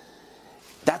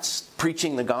 That's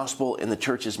preaching the gospel in the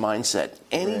church's mindset.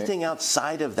 Anything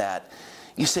outside of that,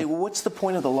 you say, well, what's the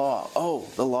point of the law? Oh,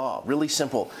 the law, really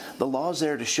simple. The law is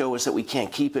there to show us that we can't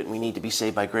keep it and we need to be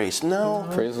saved by grace. No.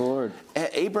 Praise the Lord.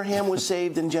 Abraham was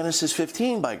saved in Genesis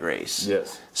 15 by grace.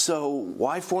 Yes. So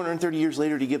why 430 years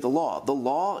later do you give the law? The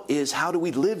law is, how do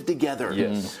we live together?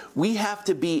 Yes. We have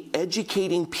to be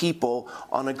educating people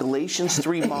on a Galatians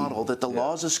 3 model that the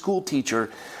law is a school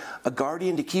teacher, a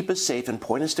guardian to keep us safe and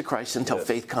point us to Christ until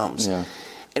faith comes. Yeah.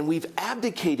 And we've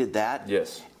abdicated that.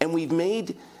 Yes. And we've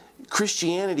made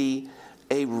Christianity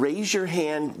a raise your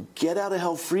hand, get out of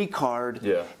hell free card,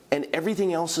 and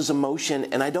everything else is emotion,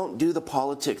 and I don't do the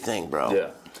politic thing, bro. Yeah.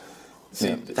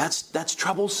 See, that's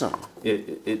troublesome.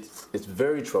 It's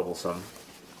very troublesome,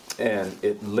 and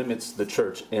it limits the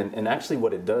church. And actually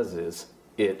what it does is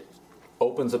it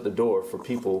opens up the door for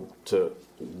people to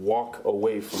walk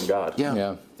away from God.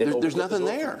 Yeah. There's nothing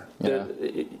there.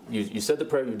 You said the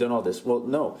prayer, you've done all this. Well,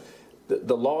 no.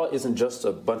 The law isn't just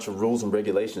a bunch of rules and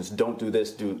regulations. Don't do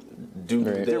this, do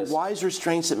this. They're wise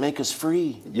restraints that make us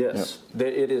free. Yes.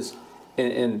 It is.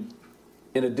 And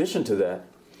in addition to that,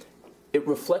 it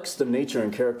reflects the nature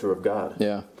and character of God.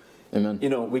 Yeah. Amen.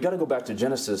 We got to go back to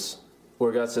Genesis,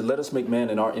 where God said, let us make man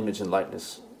in our image and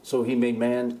likeness. So he made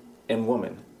man and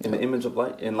woman. In the image of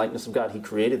and likeness of God, he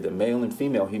created them. Male and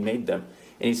female, he made them.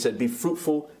 And he said, be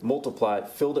fruitful, multiply,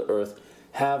 fill the earth,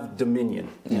 have dominion.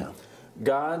 Yeah.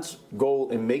 God's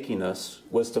goal in making us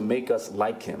was to make us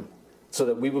like him, so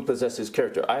that we would possess his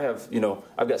character. I've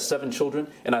got 7 children,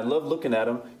 and I love looking at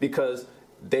them because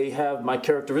they have my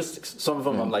characteristics. Some of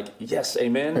them I'm like, yes,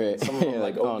 amen. Right. Some of them I'm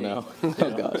like, oh no. Oh,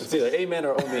 gosh. It's either amen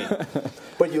or oh me.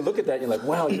 But you look at that and you're like,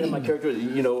 wow, you have my character.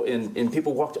 And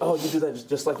people walk, oh, you do that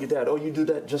just like your dad. Oh, you do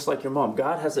that just like your mom.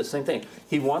 God has that same thing.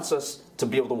 He wants us to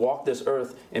be able to walk this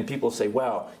earth and people say,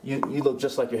 wow, you look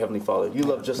just like your Heavenly Father. You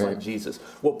love just like Jesus.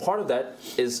 Well, part of that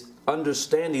is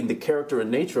understanding the character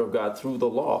and nature of God through the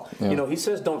law. Yeah. He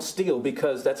says don't steal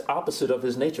because that's opposite of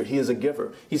his nature. He is a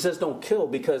giver. He says don't kill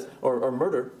because or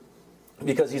murder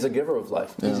because he's a giver of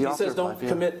life. Yeah. He says don't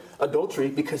commit adultery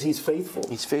because he's faithful.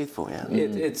 He's faithful, yeah.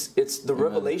 It's the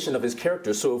revelation of his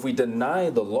character. So if we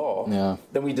deny the law,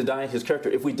 then we deny his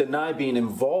character. If we deny being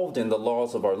involved in the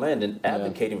laws of our land and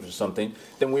advocating for something,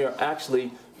 then we are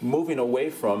actually moving away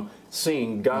from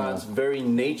seeing God's very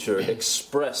nature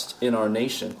expressed in our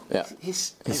nation. Yeah,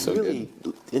 he's so really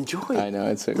good. Enjoy. I know,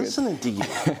 it's so listening good. to you.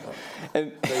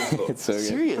 And it's so good.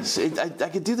 Serious. I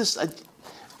could do this.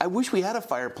 I wish we had a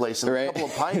fireplace and a couple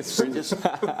of pints. So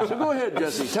go ahead,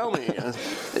 Jesse. Tell me.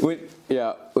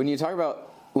 When you talk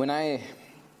about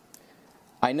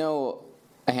I know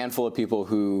a handful of people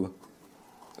who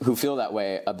feel that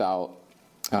way about.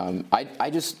 I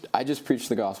just preach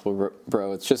the gospel,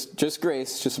 bro. It's just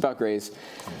grace, just about grace.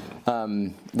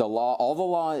 The law, all the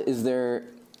law is there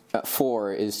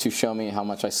for is to show me how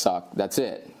much I suck. That's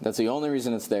it. That's the only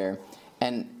reason it's there.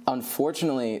 And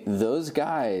unfortunately, those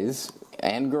guys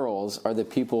and girls are the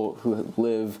people who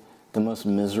live the most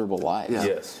miserable lives. Yeah.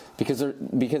 Yes. Because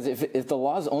if the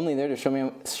law is only there to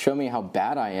show me how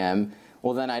bad I am,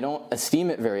 well, then I don't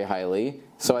esteem it very highly,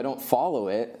 so I don't follow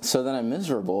it, so then I'm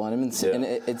miserable, and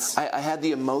it's... I had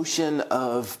the emotion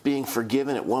of being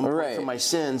forgiven at one point for my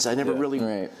sins. I never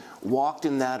really walked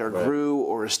in that or grew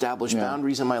or established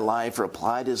boundaries in my life or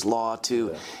applied his law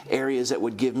to areas that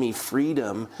would give me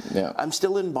freedom. Yeah. I'm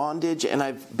still in bondage, and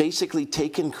I've basically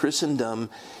taken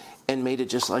Christendom and made it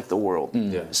just like the world.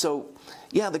 So,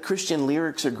 the Christian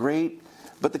lyrics are great,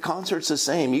 but the concert's the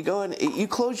same. You go and you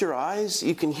close your eyes,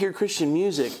 you can hear Christian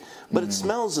music, but it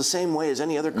smells the same way as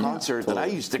any other concert that I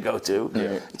used to go to.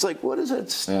 Yeah. It's like, what does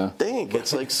that stink?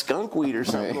 It's like skunk weed or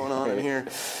something going on in here.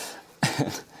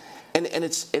 And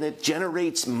it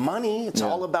generates money. It's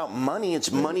all about money.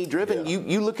 It's money driven. Yeah.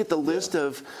 You look at the list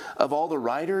of all the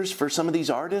writers for some of these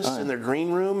artists in their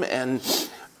green room, and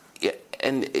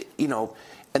you know,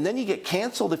 and then you get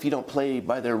canceled if you don't play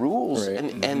by their rules.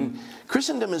 Right. And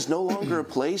Christendom is no longer a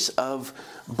place of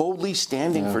boldly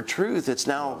standing for truth. It's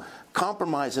now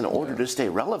compromise in order to stay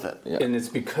relevant. Yeah. And it's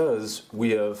because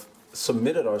we have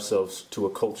submitted ourselves to a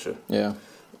culture. Yeah.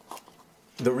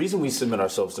 The reason we submit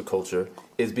ourselves to culture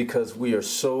is because we are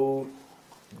so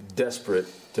desperate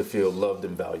to feel loved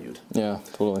and valued. Yeah,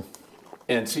 totally.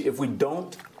 And see, if we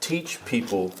don't teach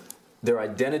people their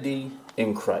identity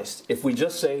in Christ, if we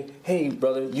just say, hey,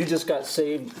 brother, you just got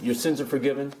saved, your sins are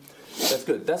forgiven, that's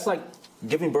good. That's like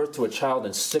giving birth to a child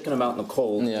and sticking them out in the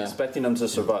cold, expecting them to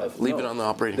survive. Leave it on the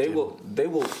operating table. They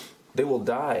will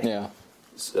die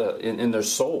in their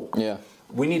soul. Yeah.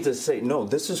 We need to say, no,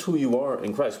 this is who you are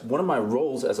in Christ. One of my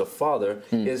roles as a father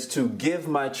is to give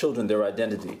my children their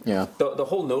identity. Yeah. The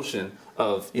whole notion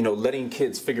of, letting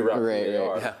kids figure out who they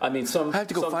are. Yeah. I mean, I have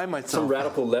to go find myself. Some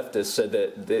radical leftists said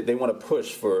that they want to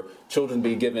push for children to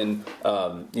be given,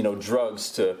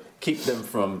 drugs to keep them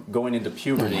from going into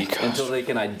puberty until they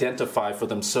can identify for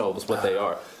themselves what they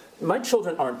are. My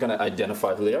children aren't going to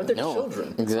identify who they are. They're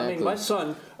children. Exactly. I mean, my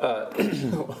son,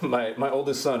 my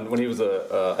oldest son, when he was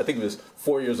I think he was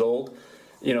 4 years old,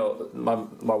 my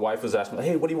wife was asking,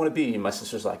 hey, what do you want to be? And my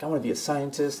sister's like, I want to be a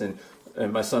scientist. And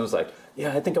my son was like,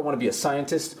 yeah, I think I want to be a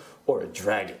scientist or a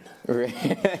dragon. Right.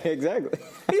 Exactly.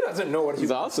 He doesn't know what he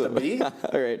wants to be. All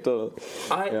right, totally.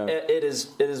 It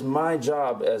is my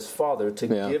job as father to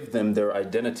give them their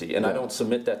identity, and I don't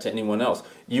submit that to anyone else.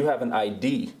 You have an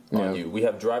ID on you. We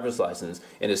have driver's license,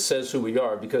 and it says who we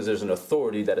are because there's an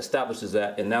authority that establishes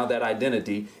that, and now that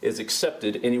identity is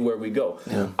accepted anywhere we go.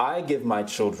 Yeah. I give my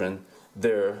children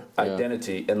their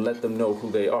identity and let them know who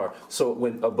they are. So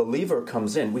when a believer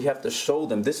comes in, we have to show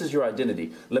them, this is your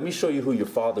identity. Let me show you who your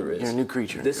father is. You're a new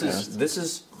creature. This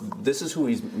is who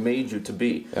he's made you to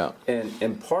be. Yeah.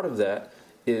 And part of that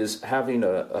is having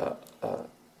an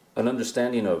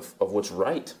understanding of what's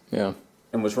right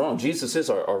and what's wrong. Jesus is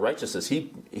our righteousness.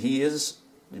 He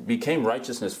became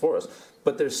righteousness for us.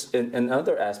 But there's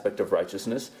another aspect of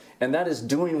righteousness, and that is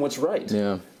doing what's right.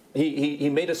 Yeah. He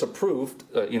made us approved.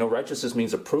 Righteousness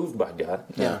means approved by God.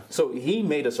 Yeah. So he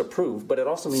made us approved, but it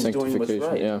also means doing what's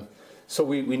right. Yeah. So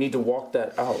we need to walk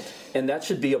that out, and that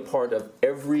should be a part of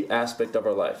every aspect of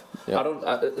our life.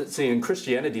 Yeah. See, in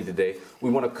Christianity today, we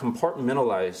want to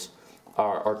compartmentalize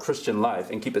our Christian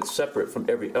life and keep it separate from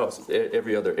every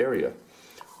other area.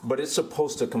 But it's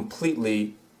supposed to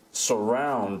completely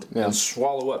surround and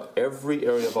swallow up every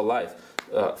area of our life,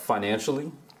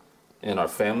 financially, in our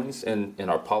families, and in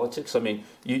our politics. I mean,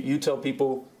 you tell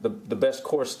people the best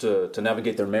course to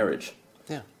navigate their marriage.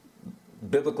 Yeah.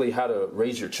 Biblically, how to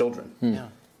raise your children. Yeah.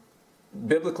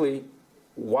 Biblically,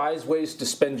 wise ways to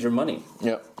spend your money.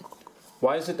 Yep.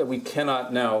 Why is it that we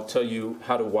cannot now tell you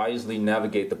how to wisely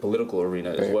navigate the political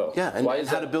arena as well? Yeah, and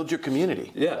how to build your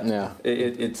community. Yeah. Yeah.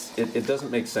 It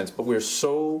doesn't make sense, but we're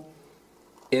so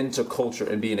into culture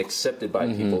and being accepted by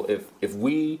people. If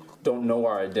we don't know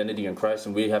our identity in Christ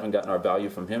and we haven't gotten our value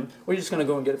from Him, we're just going to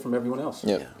go and get it from everyone else.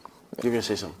 Yep. Yeah. You're going to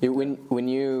say something. When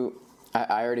you,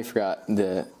 I already forgot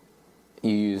you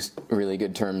used really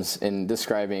good terms in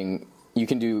describing. You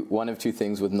can do one of two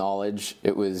things with knowledge.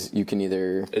 You can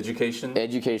either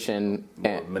education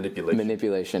and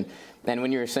manipulation. And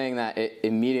when you were saying that, it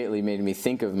immediately made me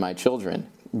think of my children,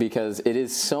 because it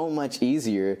is so much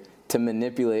easier to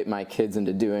manipulate my kids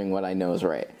into doing what I know is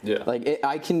right. Yeah. Like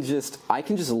I can just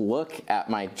look at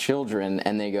my children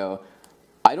and they go,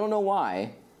 I don't know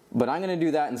why, but I'm going to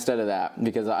do that instead of that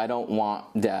because I don't want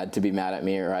Dad to be mad at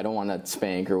me, or I don't want to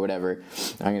spank or whatever.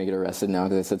 I'm going to get arrested now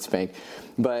because I said spank.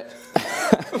 But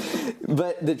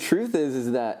but the truth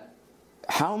is that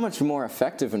how much more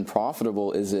effective and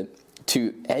profitable is it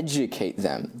to educate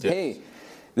them? Yes. Hey,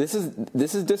 this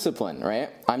is discipline, right?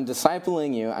 I'm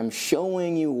discipling you. I'm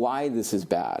showing you why this is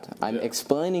bad. I'm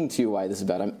explaining to you why this is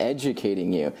bad. I'm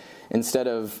educating you instead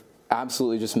of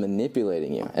absolutely just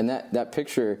manipulating you. And that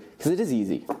picture, because it is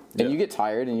easy. And you get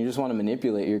tired and you just want to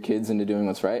manipulate your kids into doing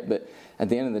what's right. But at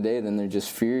the end of the day, then they just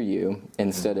fear you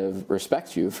instead of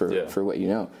respect you for what you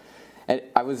know. And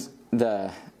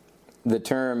the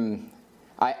term,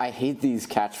 I hate these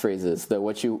catchphrases that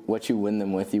what you win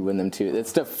them with, you win them to. That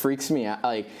stuff freaks me out.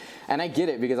 Like, and I get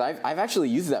it because I've actually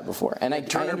used that before. And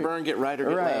turn or burn, get right or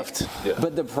get left. Yeah.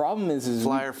 But the problem is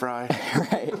fly or fry.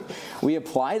 Right. We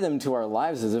apply them to our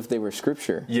lives as if they were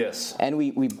scripture. Yes. And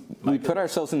we put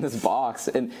ourselves in this box.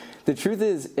 And the truth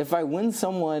is, if I win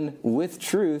someone with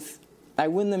truth, I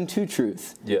win them to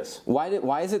truth. Yes.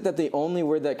 Why is it that the only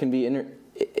word that can be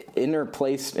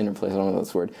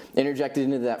interjected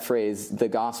into that phrase, the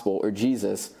gospel or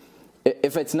Jesus,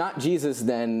 if it's not Jesus,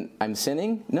 then I'm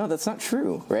sinning? No, that's not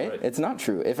true, right? It's not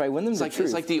true. If I win them to truth.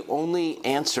 It's like the only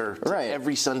answer to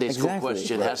every Sunday school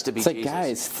question has to be Jesus. It's like,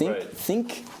 guys,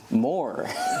 think more.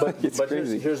 But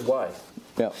crazy. Here's why.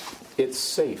 Yeah. It's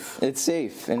safe. It's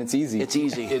safe, and it's easy. It's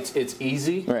easy. It's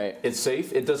easy. Right. It's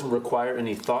safe. It doesn't require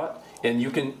any thought. And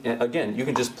you can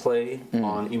just play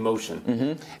on emotion.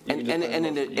 Mm-hmm. You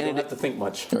don't have to think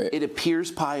much. Right. It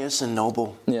appears pious and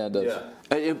noble. Yeah, it does.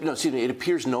 Yeah. It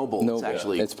appears noble. Noble. It's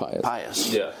actually It's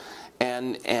pious. Yeah.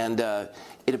 And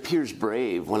it appears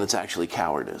brave when it's actually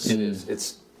cowardice. It is.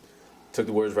 It's took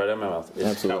the words right out of my mouth. It's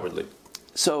Absolutely. cowardly.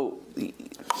 So,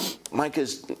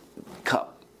 Micah's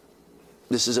cup.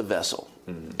 This is a vessel.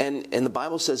 And the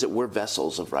Bible says that we're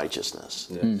vessels of righteousness,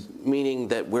 meaning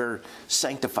that we're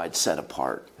sanctified, set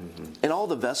apart. And all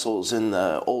the vessels in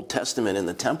the Old Testament in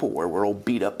the temple were old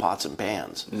beat up pots and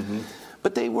pans.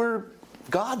 But they were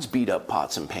God's beat up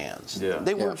pots and pans. Yeah.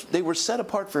 They were set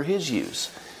apart for His use.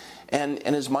 And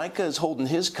as Micah is holding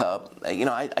his cup,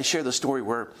 I share the story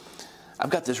where I've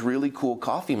got this really cool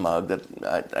coffee mug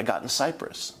that I got in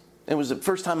Cyprus. It was the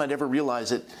first time I'd ever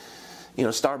realized that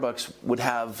Starbucks would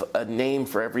have a name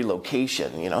for every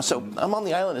location, So I'm on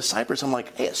the island of Cyprus. I'm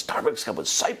like, hey, a Starbucks cup with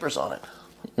Cyprus on it.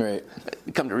 Right.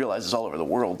 Come to realize it's all over the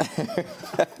world.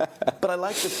 But I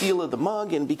liked the feel of the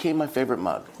mug and became my favorite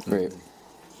mug. Right.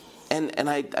 And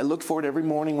I looked forward every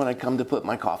morning when I come to put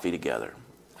my coffee together.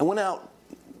 I went out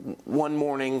one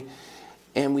morning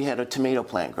and we had a tomato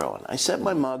plant growing. I set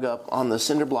my mug up on the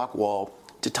cinder block wall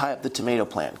to tie up the tomato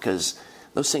plant because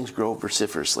those things grow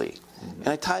vociferously. And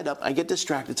I tie it up, I get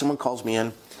distracted, someone calls me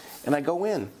in, and I go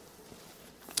in.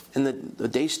 And the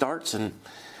day starts, and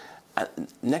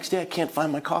next day I can't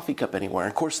find my coffee cup anywhere.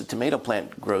 And of course, the tomato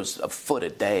plant grows a foot a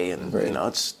day, and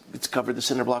it's covered the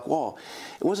cinder block wall.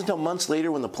 It wasn't until months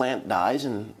later when the plant dies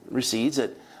and recedes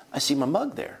that I see my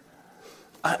mug there.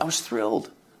 I was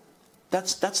thrilled.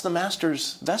 That's the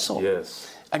master's vessel.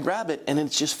 Yes. I grab it, and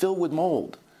it's just filled with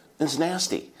mold. It's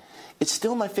nasty. It's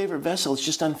still my favorite vessel. It's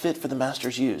just unfit for the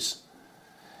master's use.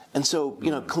 And so,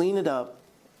 clean it up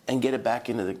and get it back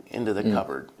into the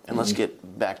cupboard, and let's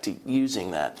get back to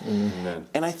using that.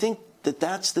 And I think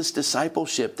that's this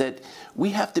discipleship, that we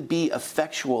have to be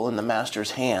effectual in the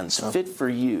master's hands, fit for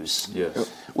use. Yes.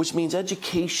 Which means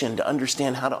education to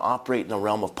understand how to operate in the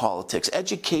realm of politics,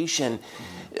 education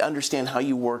understand how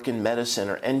you work in medicine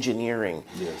or engineering.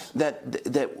 Yes.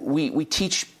 That we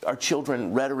teach our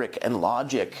children rhetoric and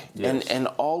logic. Yes. and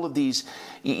all of these.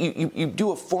 You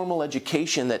do a formal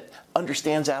education that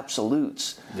understands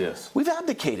absolutes. Yes. We've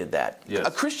abdicated that. Yes.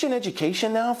 A Christian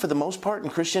education now, for the most part, in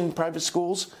Christian private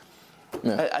schools,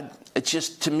 it's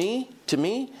just, to me,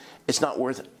 it's not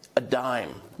worth a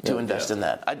dime to invest in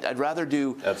that. I'd rather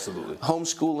do absolutely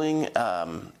homeschooling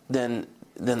than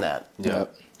that. Yeah,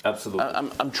 absolutely.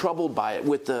 I'm troubled by it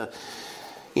with the,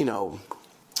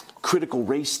 critical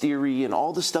race theory and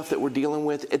all the stuff that we're dealing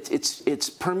with. It's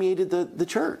permeated the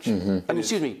church.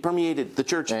 Permeated the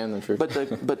church and the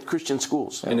church, but Christian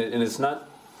schools. And it's not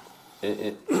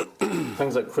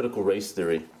things like critical race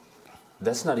theory.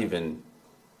 That's not even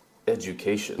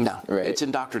education. No, it's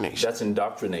indoctrination. That's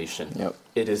indoctrination. Yep.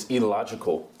 It is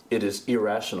illogical. It is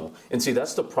irrational. And see,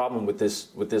 that's the problem with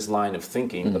this line of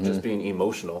thinking of just being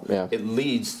emotional. Yeah. It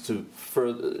leads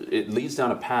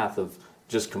down a path of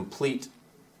just complete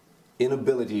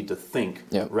inability to think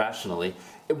rationally,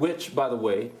 which, by the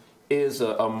way, is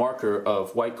a marker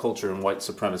of white culture and white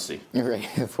supremacy.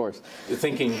 Right, of course.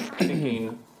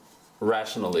 Thinking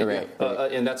rationally. Right.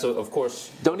 And that's, of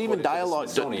course... Don't even dialogue.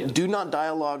 Do not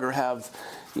dialogue or have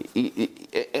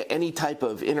any type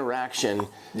of interaction.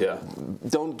 Yeah.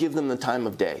 Don't give them the time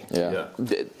of day. Yeah.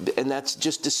 And that's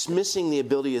just dismissing the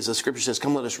ability, as the scripture says,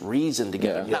 come let us reason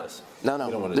together. Yeah. Yes. No.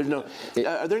 There's no.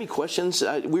 Are there any questions?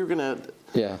 We were going to...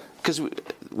 Yeah. Because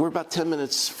we're about 10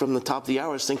 minutes from the top of the hour.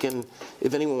 I was thinking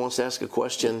if anyone wants to ask a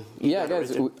question. Yeah,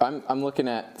 guys, I'm looking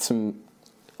at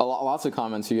lots of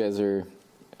comments you guys are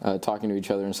talking to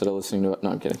each other instead of listening to it.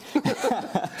 No, I'm kidding.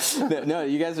 No,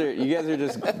 you guys are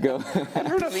just go. It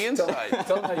hurt on the inside.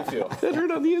 Tell them how you feel. It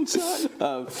hurt on the inside.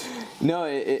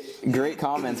 Great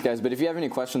comments, guys. But if you have any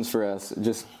questions for us,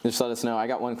 just let us know. I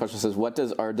got one question that says, what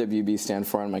does RWB stand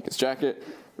for on Micah's jacket?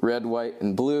 Red, white,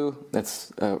 and blue.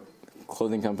 That's a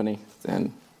clothing company.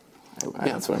 And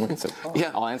that's what I'm going to say.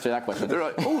 Yeah. I'll answer that question. They're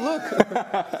like, oh, look.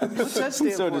 What's that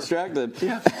stand I'm so for? distracted.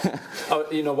 Yeah.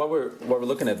 While we're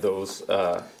looking at those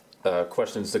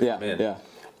questions that come in,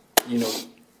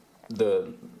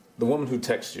 the woman who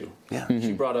texted you,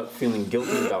 she brought up feeling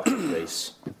guilty about her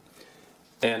race.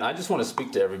 And I just want to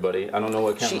speak to everybody. I don't know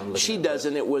what camera I'm looking at. She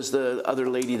doesn't. It was the other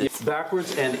lady that... It's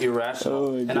backwards and irrational.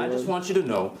 Oh, and I just want you to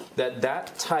know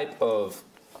that type of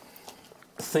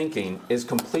thinking is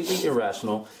completely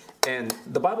irrational. And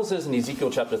the Bible says in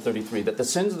Ezekiel chapter 33 that the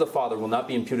sins of the father will not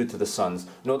be imputed to the sons,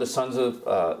 nor the sons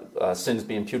of sins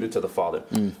be imputed to the father.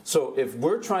 So if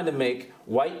we're trying to make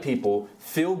white people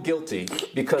feel guilty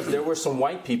because there were some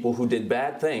white people who did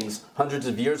bad things hundreds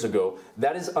of years ago,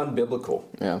 that is unbiblical.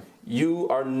 Yeah. You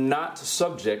are not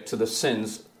subject to the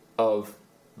sins of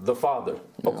the father,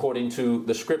 according to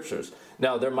the scriptures.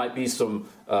 Now, there might be some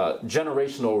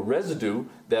generational residue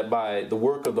that by the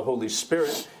work of the Holy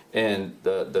Spirit and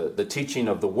the teaching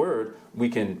of the Word, we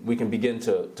can begin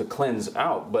to cleanse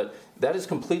out. But that is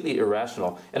completely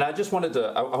irrational. And I just wanted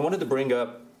to bring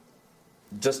up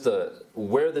just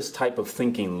where this type of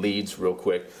thinking leads real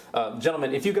quick.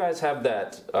 Gentlemen, if you guys have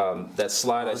that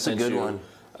slide I sent you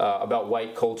about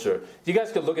white culture, if you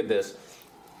guys could look at this.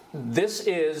 This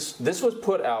was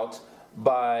put out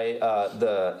by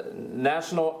the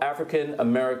National African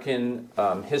American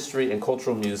History and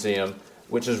Cultural Museum,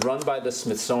 which is run by the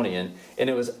Smithsonian, and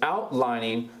it was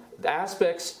outlining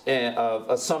aspects of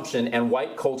assumption and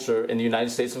white culture in the United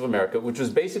States of America, which was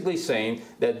basically saying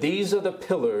that these are the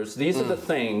pillars, these are the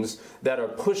things that are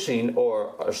pushing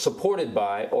or are supported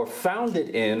by or founded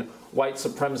in white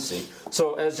supremacy.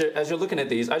 So as you're looking at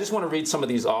these, I just want to read some of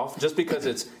these off, just because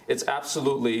it's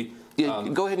absolutely...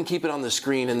 go ahead and keep it on the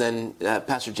screen, and then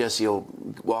Pastor Jesse will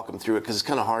walk them through it, because it's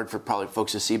kind of hard for probably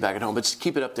folks to see back at home. But just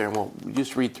keep it up there, and we'll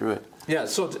just read through it. Yeah,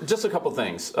 so just a couple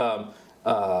things.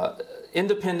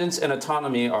 Independence and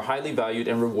autonomy are highly valued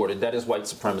and rewarded. That is white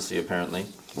supremacy, apparently.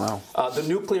 Wow. The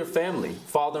nuclear family,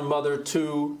 father, mother,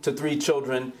 2 to 3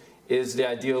 children, is the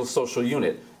ideal social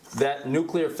unit. That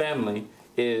nuclear family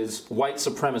is white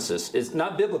supremacist. It's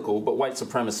not biblical, but white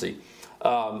supremacy.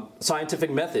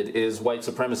 Scientific method is white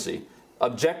supremacy.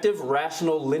 Objective,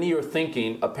 rational, linear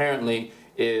thinking apparently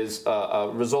is a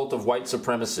result of white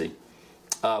supremacy.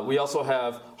 We also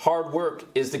have hard work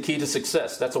is the key to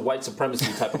success. That's a white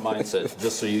supremacy type of mindset,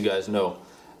 just so you guys know.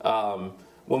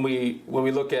 When we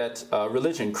look at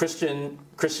religion,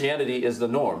 Christianity is the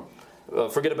norm.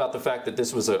 Forget about the fact that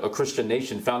this was a Christian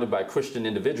nation founded by Christian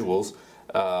individuals.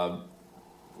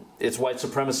 It's white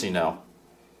supremacy now.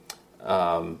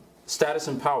 Status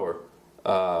and power.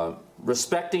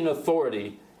 Respecting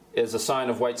authority is a sign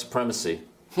of white supremacy.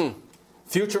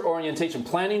 Future orientation.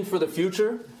 Planning for the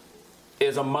future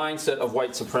is a mindset of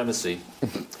white supremacy.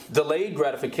 Delayed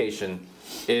gratification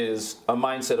is a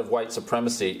mindset of white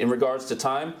supremacy. In regards to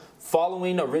time,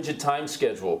 following a rigid time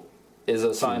schedule is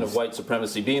a sign of white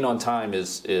supremacy. Being on time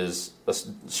is a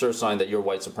sure sign that you're a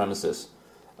white supremacist.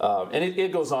 And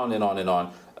it goes on and on and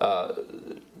on.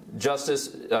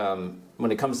 Justice,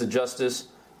 when it comes to justice,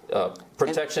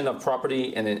 protection of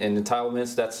property and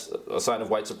entitlements, that's a sign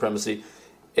of white supremacy.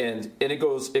 And it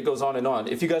goes on and on.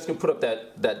 If you guys can put up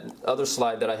that other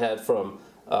slide that I had from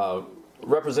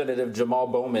Representative Jamal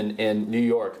Bowman in New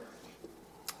York.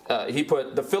 He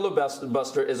put, the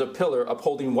filibuster is a pillar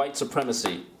upholding white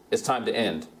supremacy. It's time to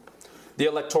end. The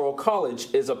Electoral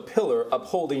College is a pillar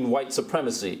upholding white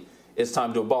supremacy. It's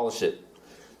time to abolish it.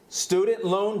 Student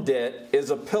loan debt is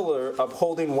a pillar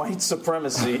upholding white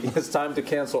supremacy. It's time to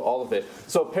cancel all of it.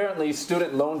 So apparently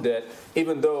student loan debt,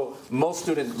 even though most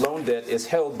student loan debt is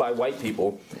held by white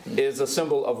people, is a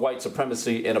symbol of white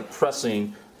supremacy and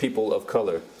oppressing people of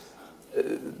color.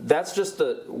 That's just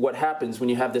what happens when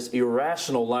you have this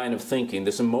irrational line of thinking,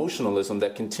 this emotionalism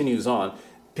that continues on.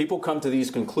 People come to these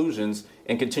conclusions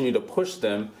and continue to push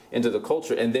them into the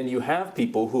culture. And then you have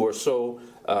people who are so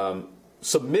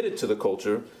submitted to the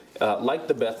culture, like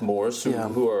the Beth Moores,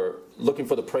 who are looking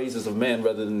for the praises of men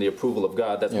rather than the approval of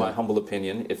God. That's my humble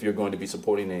opinion, if you're going to be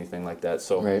supporting anything like that.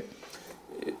 So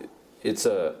it's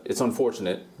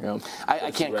unfortunate. Yeah.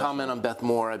 I can't comment on Beth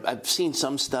Moore. I've seen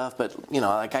some stuff, but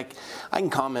like I can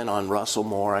comment on Russell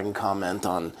Moore. I can comment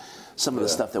on some of the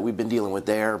stuff that we've been dealing with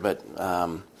there. But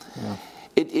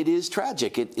it is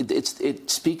tragic. It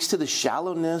speaks to the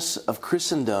shallowness of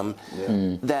Christendom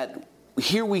that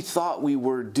here we thought we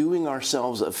were doing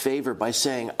ourselves a favor by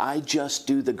saying, I just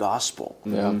do the gospel.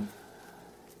 Yeah.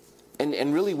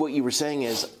 And really what you were saying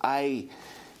is, I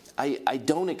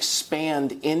don't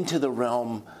expand into the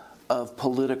realm of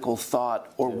political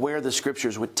thought or where the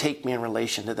scriptures would take me in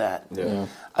relation to that. Yeah.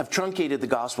 I've truncated the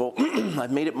gospel.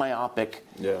 I've made it myopic.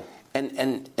 Yeah.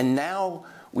 And now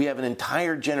we have an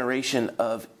entire generation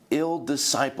of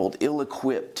ill-discipled,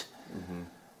 ill-equipped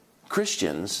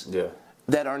Christians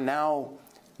that are now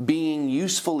being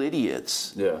useful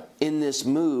idiots in this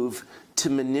move to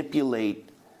manipulate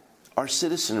our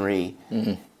citizenry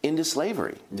into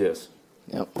slavery. Yes.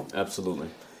 Yep. Absolutely.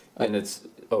 And it's,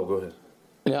 go ahead.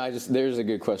 Yeah, there's a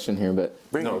good question here, but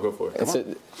Go for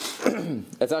it.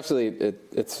 It's actually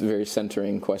it's a very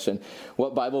centering question.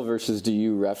 What Bible verses do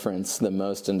you reference the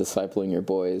most in discipling your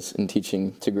boys and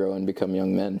teaching to grow and become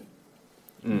young men?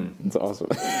 It's awesome.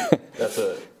 That's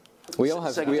a. We all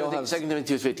have. 2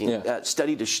 Timothy 2:15. Yeah.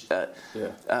 Study to.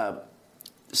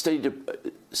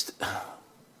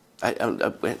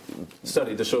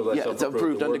 Study to show thyself it's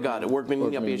approved unto God. A workman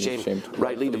need not be ashamed,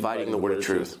 rightly dividing the word of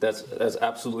truth. That's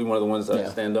absolutely one of the ones that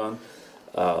I stand on.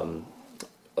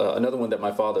 Another one that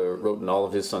my father wrote in all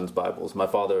of his sons' Bibles. My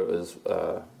father is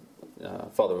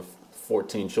father of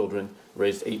 14 children,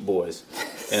 raised 8 boys,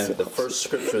 and the first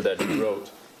scripture that he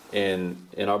wrote in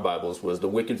our Bibles was, the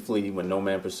wicked flee when no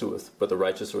man pursueth, but the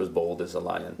righteous are as bold as a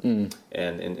lion.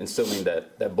 And instilling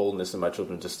that boldness in my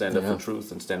children to stand up for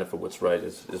truth and stand up for what's right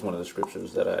is one of the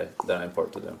scriptures that I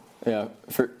impart to them. Yeah,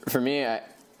 for me,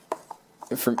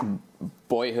 from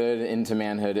boyhood into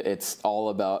manhood, it's all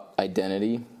about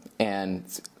identity. And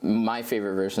my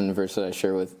favorite verse that I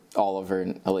share with Oliver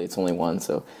and Ellie, it's only one,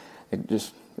 so I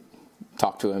just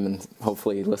talk to him and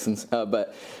hopefully he listens.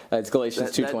 But it's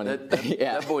Galatians 2:20.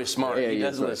 That boy's smart. He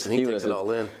does listen. He takes it all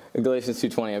in. Galatians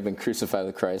 2:20. I've been crucified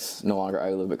with Christ. No longer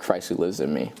I live, but Christ who lives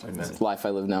in me. Amen. The life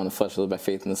I live now in the flesh, I live by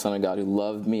faith in the Son of God who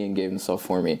loved me and gave himself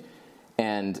for me.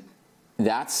 And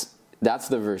that's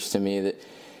the verse to me that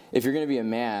if you're going to be a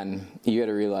man, you got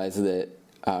to realize that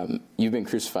you've been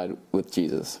crucified with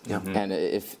Jesus. Yep. And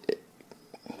if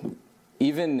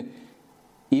even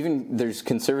there's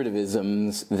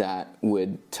conservatisms that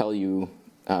would tell you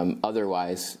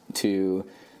otherwise, to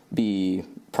be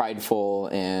prideful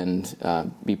and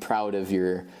be proud of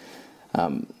your. I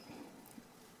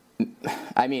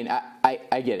mean,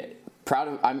 I get it.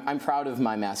 I'm proud of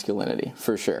my masculinity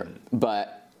for sure,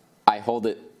 but I hold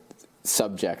it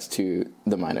subject to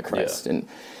the mind of Christ, and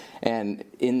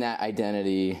in that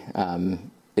identity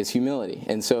is humility.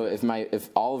 And so if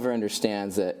Oliver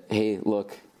understands that, hey,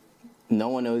 look, no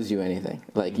one owes you anything.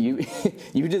 Like you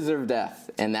deserve death,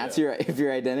 and that's if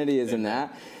your identity is in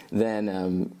that,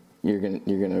 then you're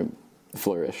gonna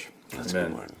flourish. That's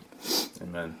Amen. good.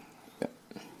 Amen.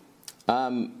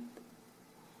 Yeah.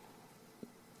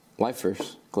 Life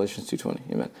verse, Galatians 2:20.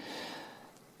 Amen.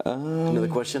 Another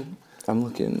question? I'm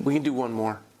looking. We can do one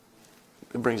more.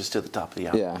 It brings us to the top of the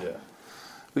hour. Yeah.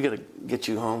 We got to get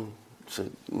you home. So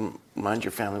remind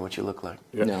your family what you look like.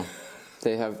 Yeah. No.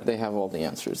 They have all the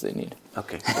answers they need.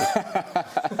 Okay.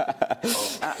 I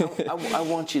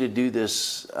want you to do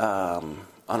this on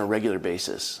a regular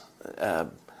basis. I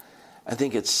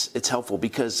think it's helpful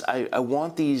because I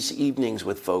want these evenings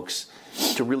with folks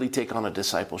to really take on a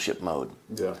discipleship mode.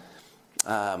 Yeah.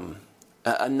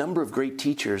 A number of great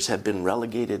teachers have been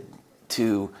relegated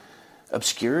to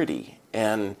obscurity.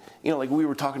 And, like we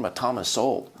were talking about Thomas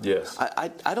Sowell. Yes.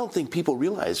 I don't think people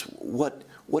realize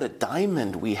what a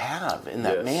diamond we have in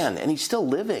that man. And he's still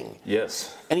living.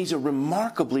 Yes. And he's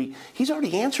he's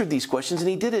already answered these questions, and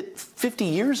he did it 50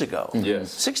 years ago.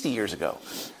 Yes. 60 years ago.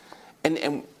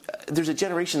 And there's a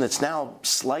generation that's now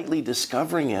slightly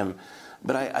discovering him.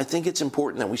 But I think it's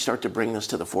important that we start to bring this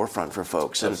to the forefront for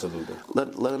folks. And Absolutely.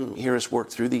 let them hear us work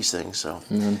through these things. So,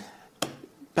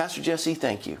 Pastor Jesse,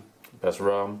 thank you. Pastor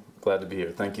Rob, glad to be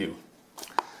here. Thank you.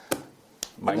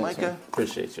 Micah,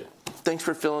 appreciate you. Thanks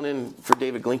for filling in for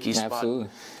David Glinke's spot. Absolutely.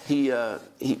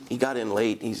 He got in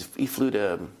late. He flew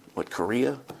to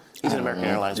Korea? He's an American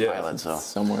Airlines pilot. So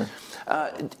somewhere.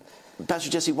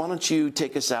 Pastor Jesse, why don't you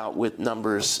take us out with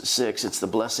Numbers 6? It's the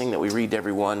blessing that we read to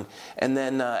everyone. And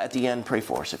then at the end, pray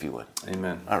for us, if you would.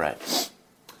 Amen. All right.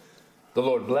 The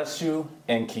Lord bless you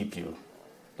and keep you.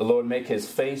 The Lord make his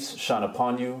face shine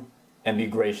upon you and be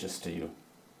gracious to you.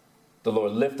 The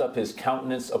Lord lift up his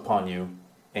countenance upon you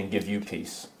and give you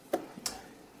peace.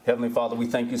 Heavenly Father, we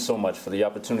thank you so much for the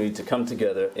opportunity to come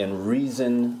together and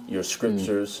reason your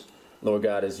scriptures, Lord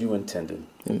God, as you intended.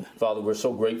 Father, we're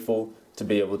so grateful to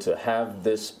be able to have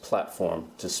this platform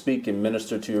to speak and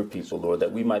minister to your people, Lord,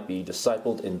 that we might be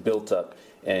discipled and built up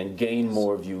and gain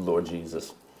more of you, Lord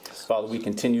Jesus. Father, we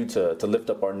continue to lift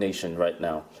up our nation right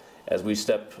now as we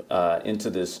step into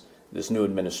this new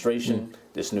administration,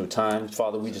 this new time.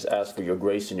 Father, we just ask for your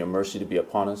grace and your mercy to be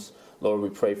upon us. Lord, we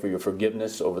pray for your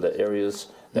forgiveness over the areas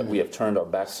that we have turned our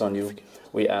backs on you.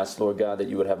 We ask, Lord God, that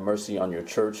you would have mercy on your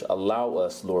church. Allow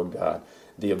us, Lord God,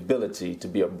 the ability to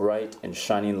be a bright and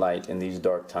shining light in these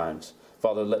dark times.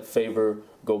 Father, let favor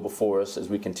go before us as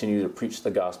we continue to preach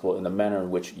the gospel in the manner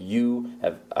in which you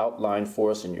have outlined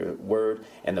for us in your word,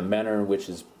 and the manner in which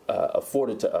is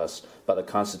afforded to us by the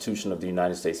Constitution of the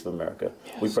United States of America.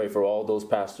 Yes. We pray for all those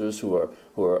pastors who are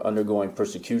undergoing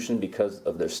persecution because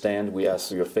of their stand. We ask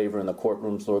for your favor in the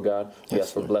courtrooms, Lord God. We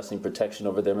ask for blessing, protection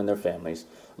over them and their families.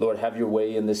 Lord, have your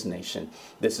way in this nation.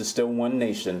 This is still one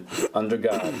nation under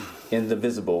God,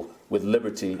 indivisible, with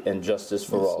liberty and justice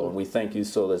for all. And we thank you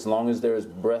so that as long as there is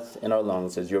breath in our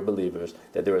lungs as your believers,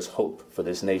 that there is hope for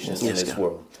this nation and this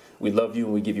world. We love you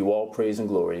and we give you all praise and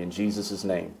glory in Jesus'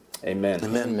 name. Amen.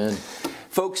 Amen. Amen.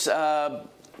 Folks, I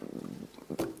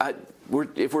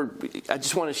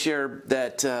just want to share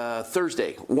that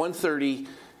Thursday, 1:30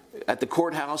 at the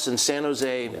courthouse in San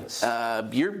Jose. Yes.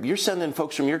 You're sending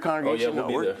folks from your congregation. Oh, yeah,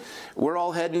 we'll be there. We're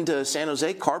all heading to San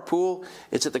Jose. Carpool.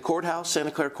 It's at the courthouse,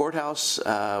 Santa Clara Courthouse.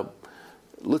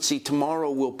 Let's see. Tomorrow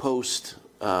we'll post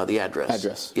the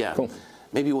address. Yeah. Cool.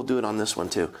 Maybe we'll do it on this one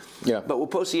too. Yeah. But we'll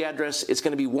post the address. It's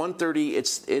going to be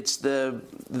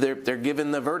 1:30. They're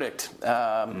giving the verdict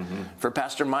for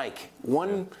Pastor Mike.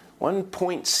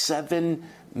 $1.7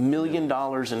 million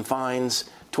in fines,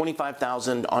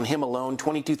 $25,000 on him alone,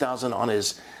 $22,000 on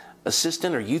his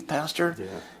assistant or youth pastor. Yeah.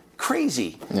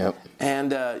 Crazy. Yep.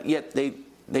 And yet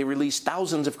they released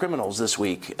thousands of criminals this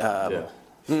week.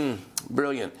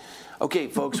 Brilliant. Okay,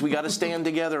 folks, we got to stand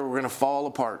together. We're going to fall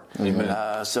apart.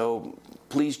 Amen. So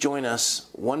please join us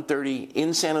 1:30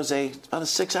 in San Jose. It's about a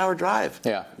 6-hour drive.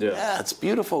 Yeah. Yeah, it's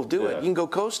beautiful. Do it. You can go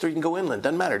coast or you can go inland.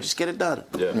 Doesn't matter. Just get it done.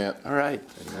 Yeah. All right.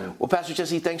 Amen. Well, Pastor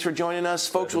Jesse, thanks for joining us.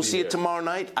 Folks, we'll see you tomorrow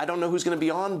night. I don't know who's going to be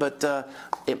on, but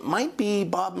it might be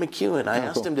Bob McEwen. I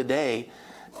asked him today,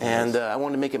 and I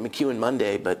wanted to make it McEwen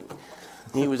Monday, but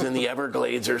he was in the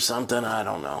Everglades or something. I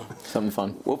don't know. Something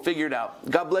fun. We'll figure it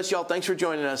out. God bless y'all. Thanks for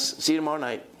joining us. See you tomorrow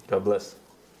night. God bless.